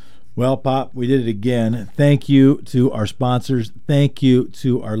 Well, Pop, we did it again. Thank you to our sponsors. Thank you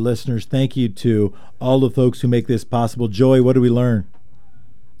to our listeners. Thank you to all the folks who make this possible. Joey, what did we learn?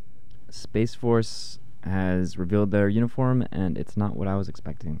 Space Force has revealed their uniform, and it's not what I was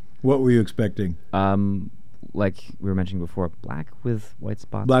expecting. What were you expecting? Like we were mentioning before, black with white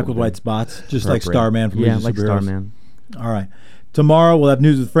spots. Black with white spots, just like Starman from Legion of like Superheroes. Starman. All right. Tomorrow we'll have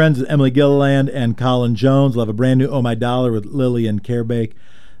News with Friends with Emily Gilliland and Colin Jones. We'll have a brand new Oh My Dollar with Lillian Carebake.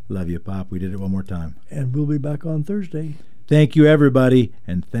 Love you, Pop. We did it one more time. And we'll be back on Thursday. Thank you, everybody,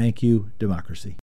 and thank you, democracy.